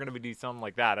person. We're going to be doing something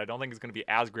like that. I don't think it's going to be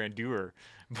as grandeur.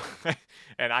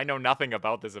 And I know nothing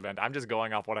about this event. I'm just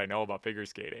going off what I know about figure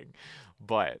skating.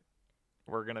 But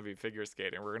we're going to be figure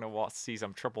skating. We're going to see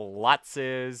some triple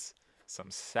Lutzes, some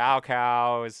sow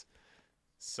cows,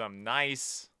 some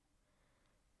nice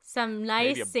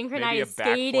synchronized backflip.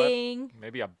 skating.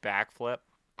 Maybe a backflip.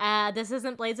 This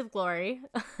isn't Blades of Glory.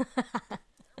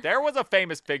 There was a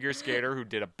famous figure skater who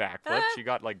did a backflip. She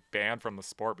got like banned from the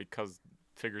sport because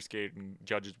figure skating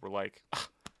judges were like,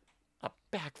 a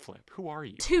backflip? Who are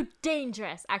you? Too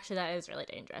dangerous. Actually, that is really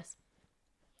dangerous.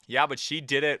 Yeah, but she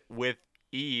did it with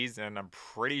ease, and I'm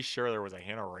pretty sure there was a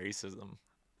hint of racism.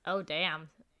 Oh, damn.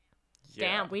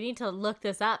 Yeah. Damn, we need to look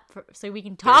this up so we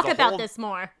can talk about this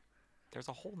more. There's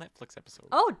a whole Netflix episode.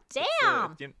 Oh,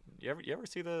 damn. You ever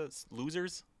see the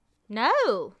Losers?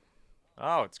 No.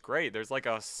 Oh, it's great. There's like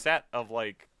a set of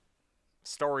like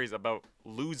stories about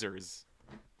losers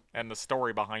and the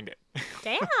story behind it.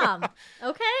 Damn.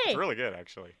 Okay. It's really good,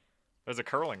 actually. There's a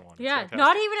curling one. It's Yeah, fantastic.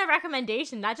 not even a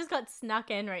recommendation. That just got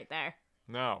snuck in right there.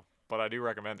 No, but I do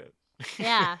recommend it.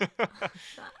 Yeah.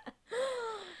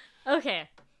 Okay.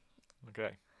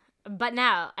 Okay. But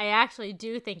now, I actually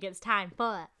do think it's time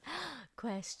for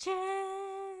questions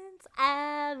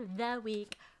of the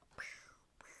week.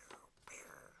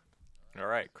 All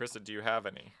right, Krista, do you have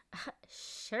any?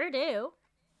 Sure do.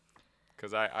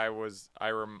 Because I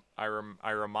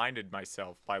reminded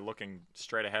myself by looking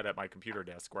straight ahead at my computer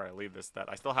desk where I leave this that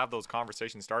I still have those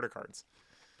conversation starter cards.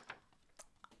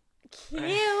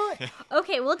 Cute.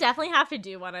 Okay, we'll definitely have to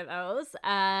do one of those.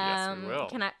 Yes, we will.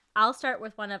 I'll start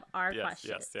with one of our Yes,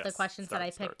 questions. yes. The questions that I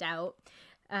Start. picked out.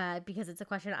 Because it's a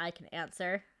question I can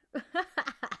answer.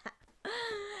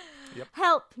 Yep.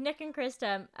 Help, Nick and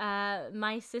Krista.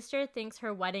 My sister thinks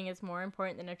her wedding is more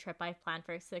important than a trip I've planned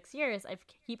for 6 years. I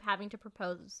keep having to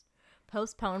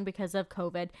postpone because of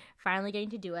COVID. Finally getting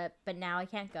to do it, but now I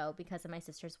can't go because of my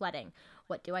sister's wedding.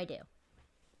 What do I do?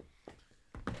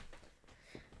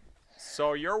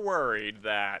 So you're worried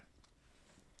that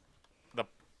the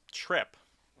trip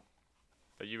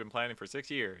that you've been planning for 6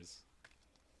 years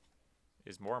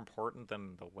is more important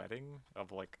than the wedding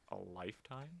of like a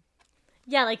lifetime?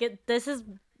 Yeah, like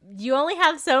you only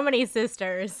have so many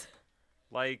sisters.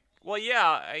 Like, well,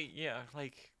 yeah,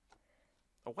 like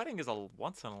a wedding is a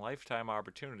once in a lifetime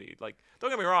opportunity. Like, don't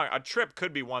get me wrong, a trip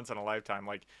could be once in a lifetime.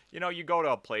 Like, you go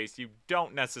to a place, you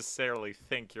don't necessarily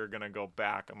think you're gonna go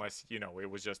back unless it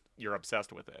was just you're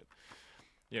obsessed with it.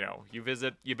 You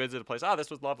visit a place. Oh,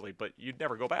 this was lovely, but you'd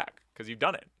never go back because you've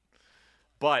done it.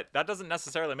 But that doesn't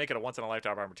necessarily make it a once in a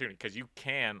lifetime opportunity because you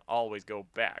can always go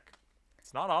back.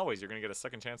 It's not always you're going to get a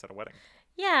second chance at a wedding.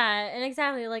 Yeah, and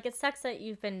exactly. Like, it sucks that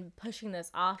you've been pushing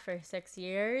this off for 6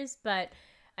 years, but,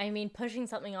 I mean, pushing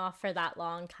something off for that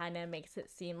long kind of makes it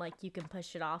seem like you can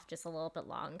push it off just a little bit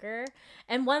longer.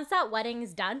 And once that wedding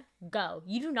is done, go.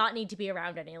 You do not need to be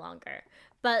around any longer.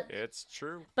 But It's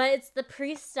true. But it's the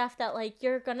pre-stuff that, like,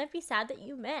 you're going to be sad that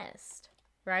you missed,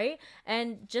 right?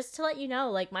 And just to let you know,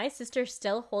 like, my sister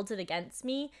still holds it against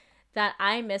me that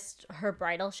I missed her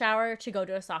bridal shower to go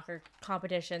to a soccer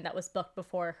competition that was booked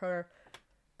before her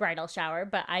bridal shower,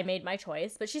 but I made my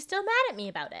choice. But she's still mad at me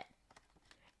about it.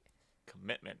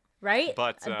 Commitment. Right?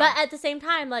 But at the same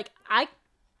time, like, I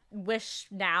wish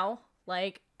now,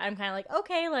 like, I'm kind of like,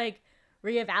 okay, like,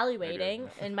 reevaluating.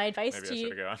 And my advice maybe to I you...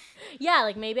 should have gone. Yeah,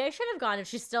 like, maybe I should have gone if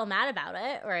she's still mad about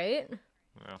it, right?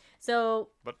 Yeah. So...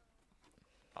 But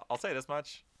I'll say this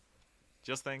much.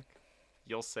 Just think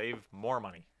you'll save more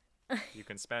money. You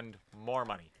can spend more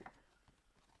money.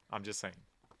 I'm just saying.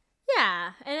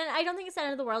 Yeah, and I don't think it's the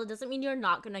end of the world. It doesn't mean you're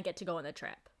not going to get to go on the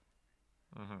trip.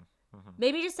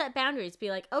 Maybe just set boundaries. Be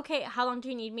like, okay, how long do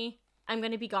you need me? I'm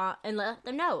going to be gone. And let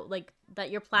them know, like,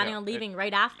 that you're planning on leaving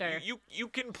right after. You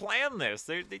can plan this.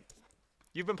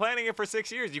 You've been planning it for 6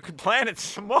 years. You can plan it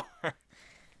some more.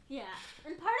 Yeah,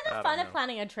 and part of the fun of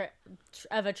planning a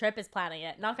trip is planning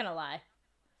it. Not going to lie.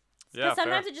 Yeah, Because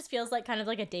sometimes it just feels like kind of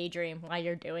like a daydream while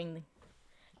you're doing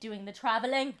the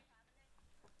traveling.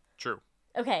 True.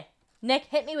 Okay, Nick,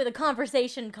 hit me with a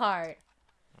conversation card.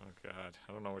 Oh God,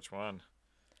 I don't know which one.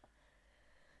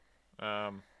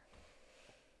 Oh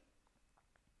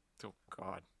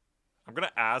God, I'm gonna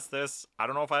ask this. I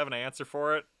don't know if I have an answer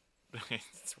for it.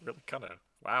 It's really kind of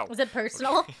wow. Was it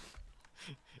personal? Okay.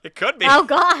 It could be. Oh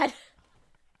God.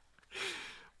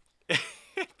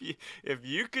 If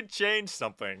you could change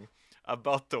something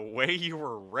about the way you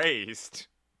were raised,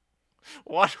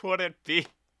 what would it be?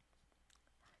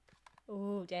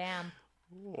 Ooh, damn.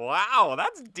 Wow,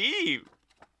 that's deep.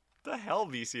 The hell,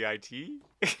 VCIT?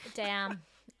 Damn.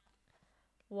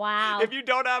 Wow. If you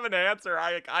don't have an answer,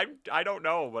 I don't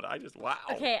know, but I just wow.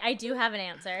 Okay, I do have an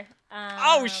answer.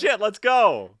 Oh shit, let's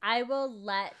go. I will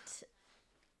let,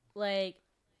 like,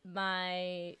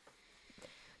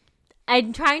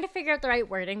 I'm trying to figure out the right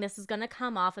wording. This is gonna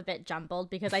come off a bit jumbled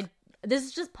because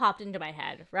this just popped into my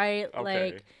head, right?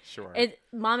 Okay, Like, sure.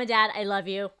 Mom and Dad, I love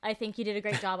you. I think you did a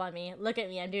great job on me. Look at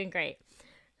me, I'm doing great.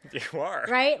 You are.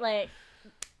 Right? Like,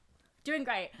 doing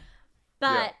great. But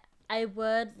Yeah. I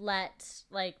would let,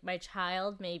 like, my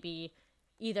child maybe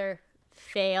either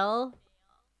fail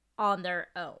on their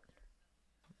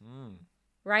own.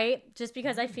 Right? Just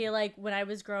because I feel like when I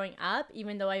was growing up,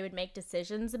 even though I would make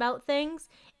decisions about things,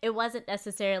 it wasn't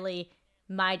necessarily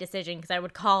my decision because I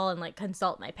would call and, like,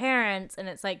 consult my parents, and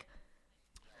it's like,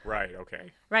 Right,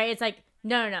 okay. right? It's like,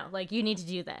 no, like, you need to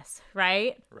do this,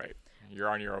 right? Right. You're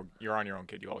on your own,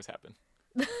 kid. You always have been.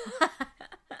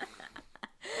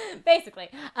 Basically.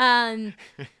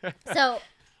 So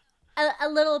a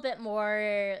little bit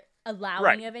more allowing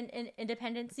Right. of an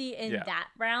independency in Yeah. that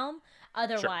realm.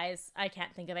 Otherwise, I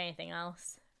can't think of anything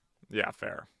else. Yeah,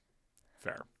 fair.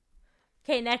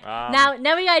 Okay, Nick. Now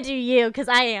we gotta do you because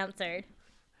I answered.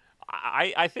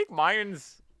 I think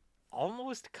mine's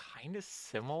almost kind of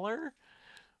similar,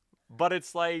 but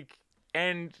it's like,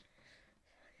 and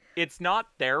it's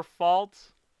not their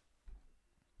fault.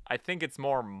 I think it's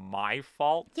more my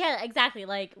fault. Yeah, exactly.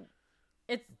 Like,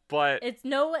 But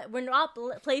we're not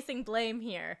placing blame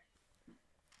here.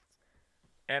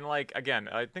 and like again,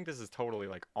 I think this is totally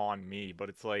like on me, but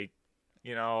it's like,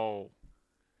 you know,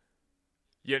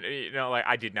 like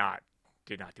I did not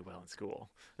do well in school.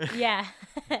 Yeah.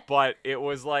 But it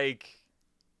was like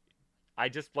I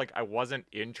wasn't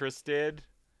interested,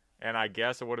 and I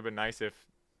guess it would have been nice if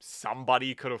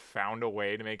somebody could have found a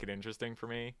way to make it interesting for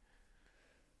me.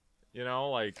 You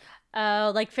know, like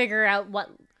Like figure out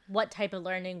what type of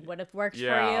learning would have worked for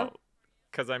you.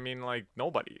 Because I mean, like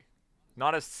nobody,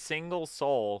 not a single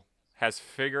soul has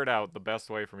figured out the best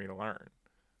way for me to learn.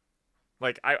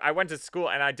 Like I went to school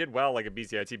and I did well like at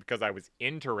BCIT because I was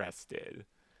interested,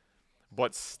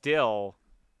 but still,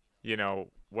 you know,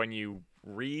 when you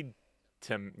read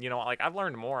like I've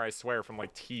learned more, I swear, from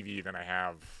like TV than I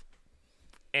have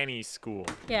any school.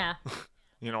 Yeah.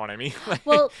 You know what I mean? Like,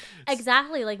 Well,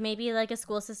 exactly. Like maybe like a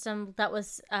school system that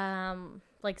was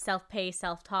like self-paced,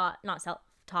 self-taught, not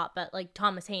self-taught, but like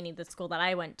Thomas Haney, the school that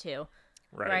I went to,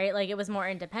 right? Like it was more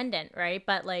independent, right?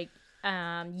 But like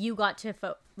you got to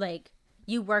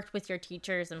you worked with your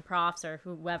teachers and profs or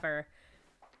whoever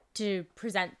to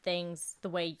present things the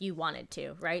way you wanted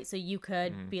to, right? So you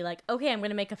could be like, okay, I'm going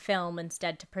to make a film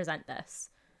instead to present this.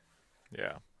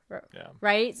 Yeah.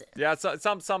 Right? Yeah, it's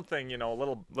something, you know,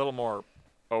 a little more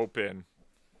open.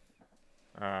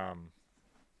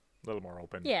 Little more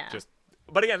open. Yeah.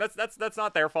 But again, that's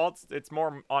not their fault. It's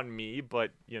more on me,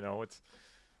 but you know, it's,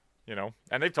 you know,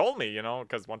 and they've told me, you know,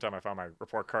 because one time I found my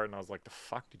report card and I was like, the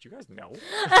fuck, did you guys know?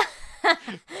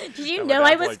 Did you And my know I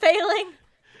dad's was like- failing?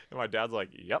 And my dad's like,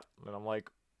 yep. And I'm like,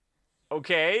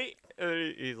 okay.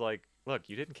 He's like, look,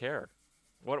 you didn't care.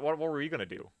 What were we gonna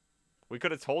do? We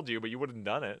could have told you, but you wouldn't have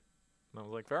done it. And I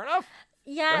was like, fair enough.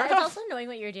 Yeah, Fair it's enough. also knowing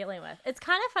what you're dealing with. It's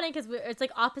kind of funny because it's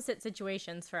like opposite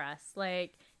situations for us.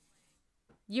 Like,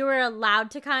 you were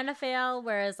allowed to kind of fail,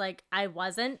 whereas like I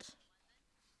wasn't.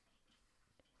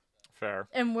 Fair.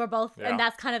 And we're both, Yeah. and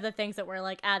that's kind of the things that we're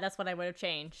like, that's what I would have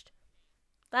changed.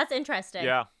 That's interesting.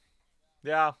 Yeah.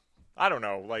 Yeah. I don't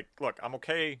know. Like, look, I'm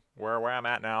okay where I'm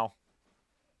at now.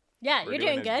 Yeah, We're you're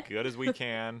doing as good. good as we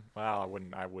can. Well,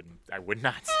 I would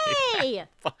not say that. Hey,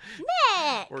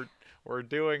 Nick. We're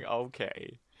doing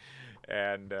okay.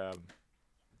 And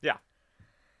yeah.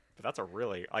 But that's a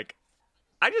really like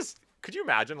could you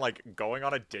imagine like going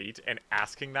on a date and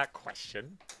asking that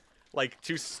question? Like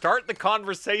to start the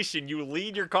conversation, you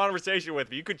lead your conversation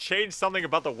with, you could change something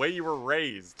about the way you were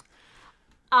raised.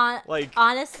 Like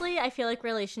Honestly, I feel like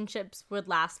relationships would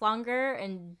last longer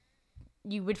and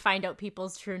you would find out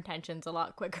people's true intentions a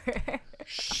lot quicker.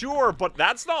 sure, but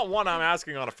that's not one I'm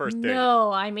asking on a first date.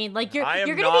 No, I mean, like I am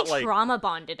you're gonna not, be like- trauma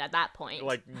bonded at that point.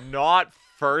 Like not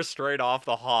first straight off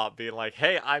the hop being like,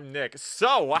 "Hey, I'm Nick."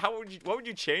 So, what would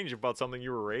you change about something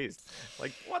you were raised?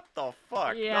 Like, what the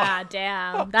fuck? No. yeah,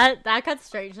 damn, that cuts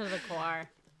straight to the core.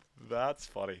 That's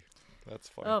funny. That's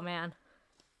funny. Oh man,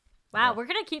 wow, Yeah. we're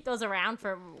gonna keep those around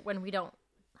for when we don't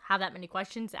have that many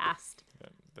questions asked.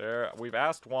 We've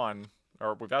asked one,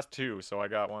 or we've asked two, so I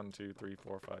got 1, 2, 3,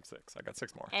 4, 5, 6. I got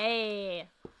 6 more. Hey,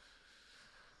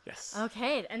 Yes.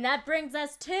 okay, and that brings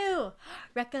us to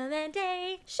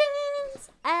recommendations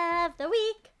of the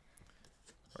week.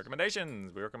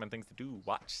 Recommendations. We recommend things to do,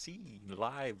 watch, see,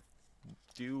 live,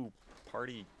 do,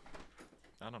 party.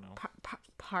 I don't know.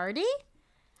 Party?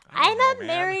 I don't I'm know, a man.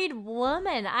 married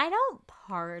woman. I don't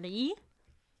party.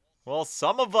 Well,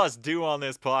 some of us do on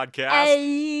this podcast.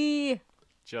 Hey.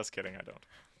 Just kidding, I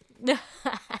don't.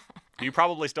 You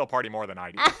probably still party more than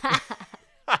I do.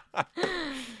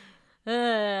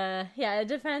 Yeah, it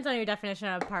depends on your definition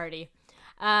of party.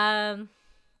 I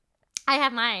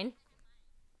have mine.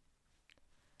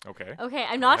 Okay. Okay,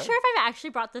 I'm Go not ahead. sure if I've actually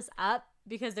brought this up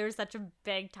because there's such a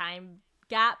big time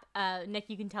gap. Nick,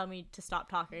 you can tell me to stop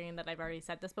talking and that I've already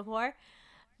said this before.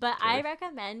 But I Okay.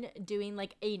 recommend doing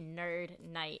like a nerd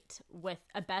night with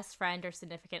a best friend or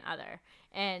significant other.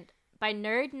 And by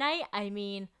nerd night, I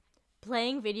mean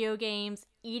playing video games,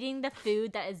 eating the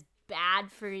food that is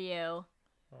bad for you,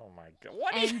 Oh my god.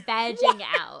 What? and vegging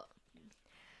out.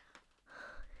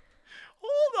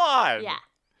 Hold on. Yeah.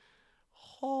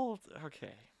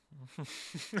 Okay.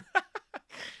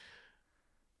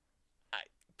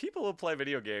 People who play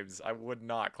video games, I would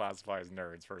not classify as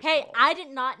nerds. First Hey, of all. I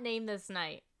did not name this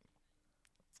night.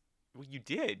 Well, you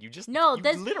did. You just No, you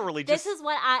this literally this just is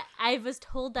what I was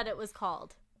told that it was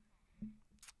called.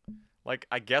 like.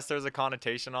 I guess there's a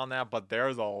connotation on that, but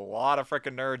there's a lot of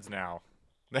freaking nerds now.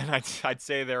 Then I'd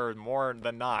say there are more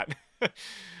than not.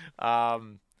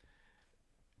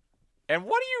 And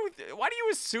why do you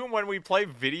assume when we play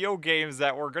video games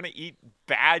that we're gonna eat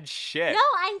bad shit? No,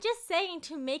 I'm just saying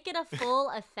to make it a full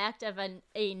effect of a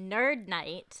nerd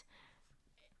night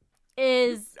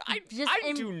is I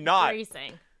do embracing.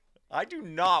 not. I do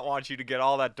not want you to get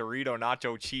all that Dorito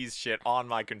nacho cheese shit on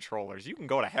my controllers. You can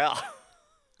go to hell.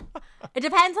 It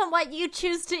depends on what you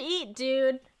choose to eat,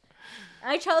 dude.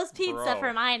 I chose pizza Bro.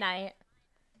 for my night.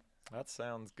 That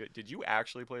sounds good. Did you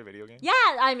actually play a video game? Yeah,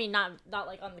 I mean not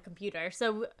like on the computer.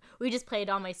 So we just played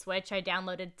on my Switch. I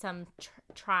downloaded some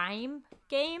Trime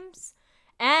games,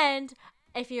 and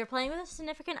if you're playing with a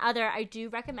significant other, I do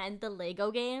recommend the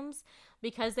Lego games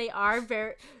because they are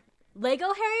very.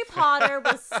 Lego Harry Potter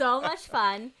was so much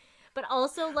fun, but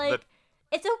also like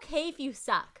it's okay if you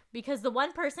suck because the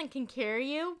one person can carry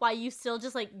you while you still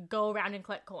just like go around and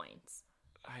collect coins.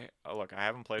 Look, I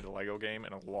haven't played a Lego game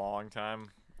in a long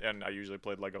time, and I usually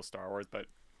played Lego Star Wars. But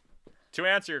to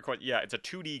answer your question, yeah, it's a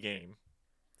 2D game.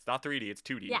 It's not 3D. It's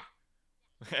 2D. Yeah.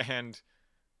 And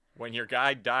when your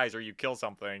guy dies or you kill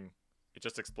something, it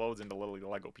just explodes into little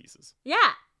Lego pieces.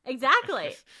 Yeah,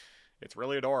 exactly. It's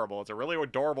really adorable. It's a really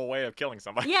adorable way of killing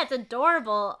somebody. Yeah, it's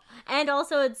adorable. And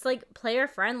also it's like player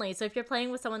friendly. So if you're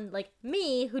playing with someone like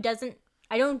me who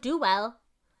I don't do well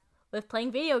with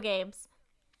playing video games,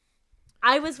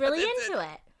 I was really into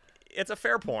it. It's a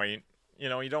fair point. You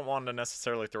know, you don't want to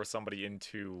necessarily throw somebody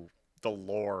into the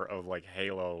lore of like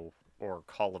Halo or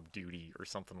Call of Duty or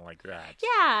something like that.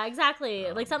 Yeah,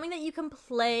 exactly. Like something that you can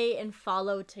play and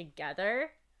follow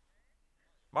together.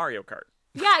 Mario Kart.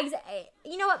 Yeah,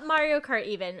 you know what? Mario Kart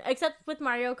even. Except with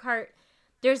Mario Kart,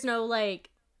 there's no, like,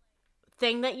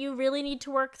 thing that you really need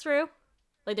to work through.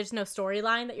 Like, there's no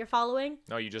storyline that you're following.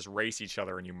 No, you just race each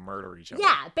other and you murder each other.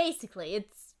 Yeah, basically.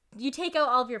 You take out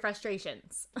all of your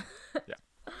frustrations. Yeah.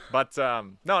 But,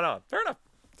 no, fair enough.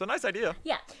 It's a nice idea.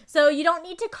 Yeah, so you don't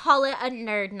need to call it a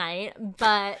nerd night,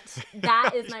 but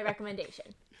that is my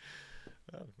recommendation.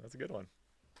 Oh, that's a good one.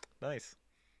 Nice.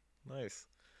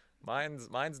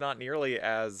 Mine's not nearly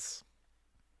as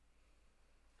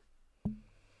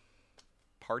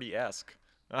party-esque.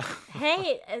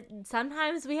 Hey,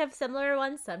 sometimes we have similar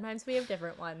ones, sometimes we have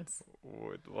different ones.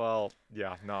 Well,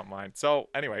 yeah, not mine. So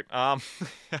anyway, mine's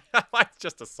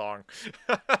just a song.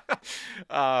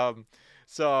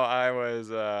 So I was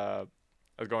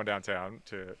going downtown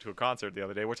to a concert the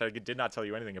other day, which I did not tell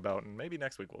you anything about, and maybe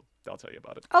next week I'll tell you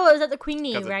about it. Oh, it was at the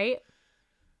Queenie, 'Cause right?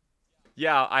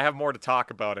 Yeah, I have more to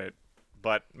talk about it,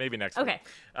 but maybe next week. Okay.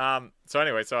 So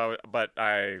anyway, but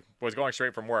I was going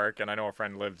straight from work, and I know a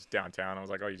friend lives downtown. I was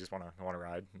like, "Oh, you just want to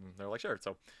ride?" And they're like, "Sure."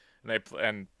 So,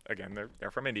 and again, they're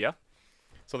from India,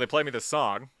 so they played me this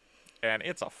song, and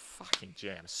it's a fucking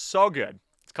jam. So good.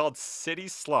 It's called "City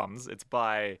Slums." It's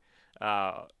by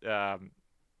Raja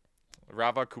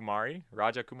Kumari.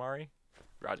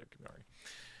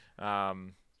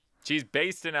 She's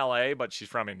based in LA, but she's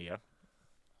from India.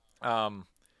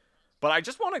 But I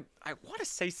want to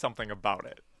say something about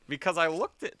it because I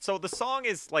looked at, so the song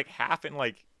is like half in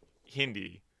like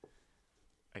Hindi,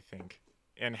 I think,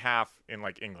 and half in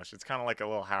like English. It's kind of like a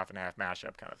little half and half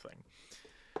mashup kind of thing.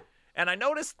 And I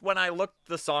noticed when I looked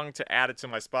the song to add it to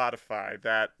my Spotify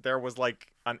that there was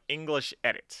like an English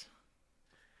edit.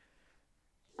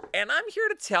 And I'm here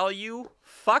to tell you,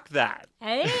 fuck that.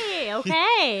 Hey,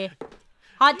 okay.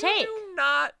 Hot take. You do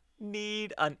not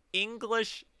need an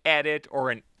English edit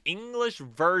or an English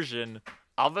version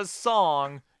of a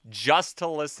song just to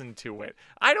listen to it.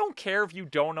 I don't care if you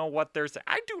don't know what they're saying.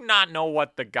 I do not know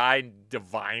what the guy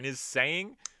Divine is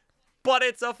saying, but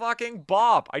it's a fucking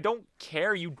bop. I don't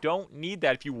care. You don't need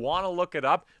that. If you want to look it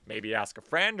up, maybe ask a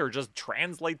friend or just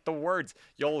translate the words.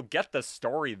 You'll get the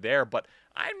story there, but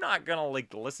I'm not gonna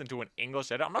like listen to an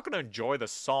English edit. I'm not gonna enjoy the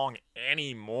song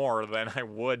any more than I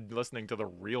would listening to the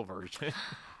real version.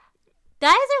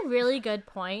 That is a really good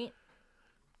point.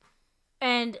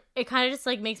 And it kind of just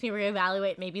like makes me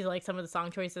reevaluate maybe like some of the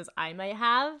song choices I might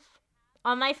have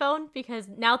on my phone, because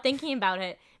now thinking about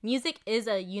it, music is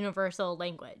a universal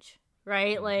language,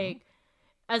 right? Mm-hmm. Like,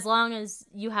 as long as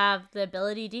you have the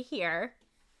ability to hear,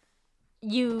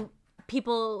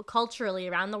 people culturally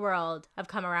around the world have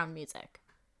come around music.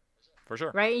 For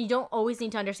sure. Right? And you don't always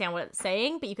need to understand what it's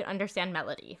saying, but you can understand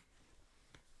melody.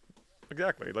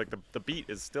 Exactly. Like the beat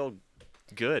is still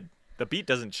good. The beat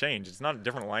doesn't change. It's not a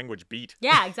different language beat.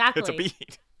 Yeah, exactly. It's a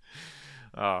beat.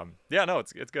 Yeah, no,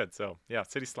 it's good. So yeah,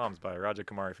 City Slums by Raja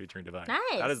Kumari featuring Divine.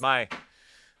 Nice. That is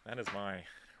my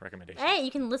recommendation. Hey,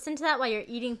 you can listen to that while you're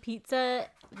eating pizza,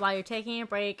 while you're taking a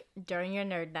break, during your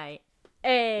nerd night.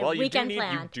 Hey, Well, weekend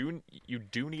plan. You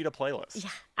do need a playlist. Yeah,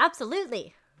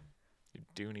 absolutely. You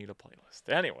do need a playlist.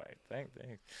 Anyway,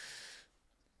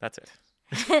 that's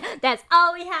it. That's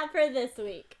all we have for this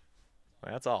week.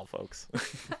 That's all, folks.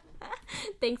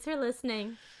 Thanks for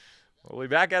listening. We'll be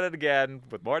back at it again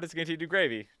with more Discontinued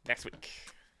Gravy next week.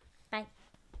 Bye.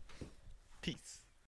 Peace.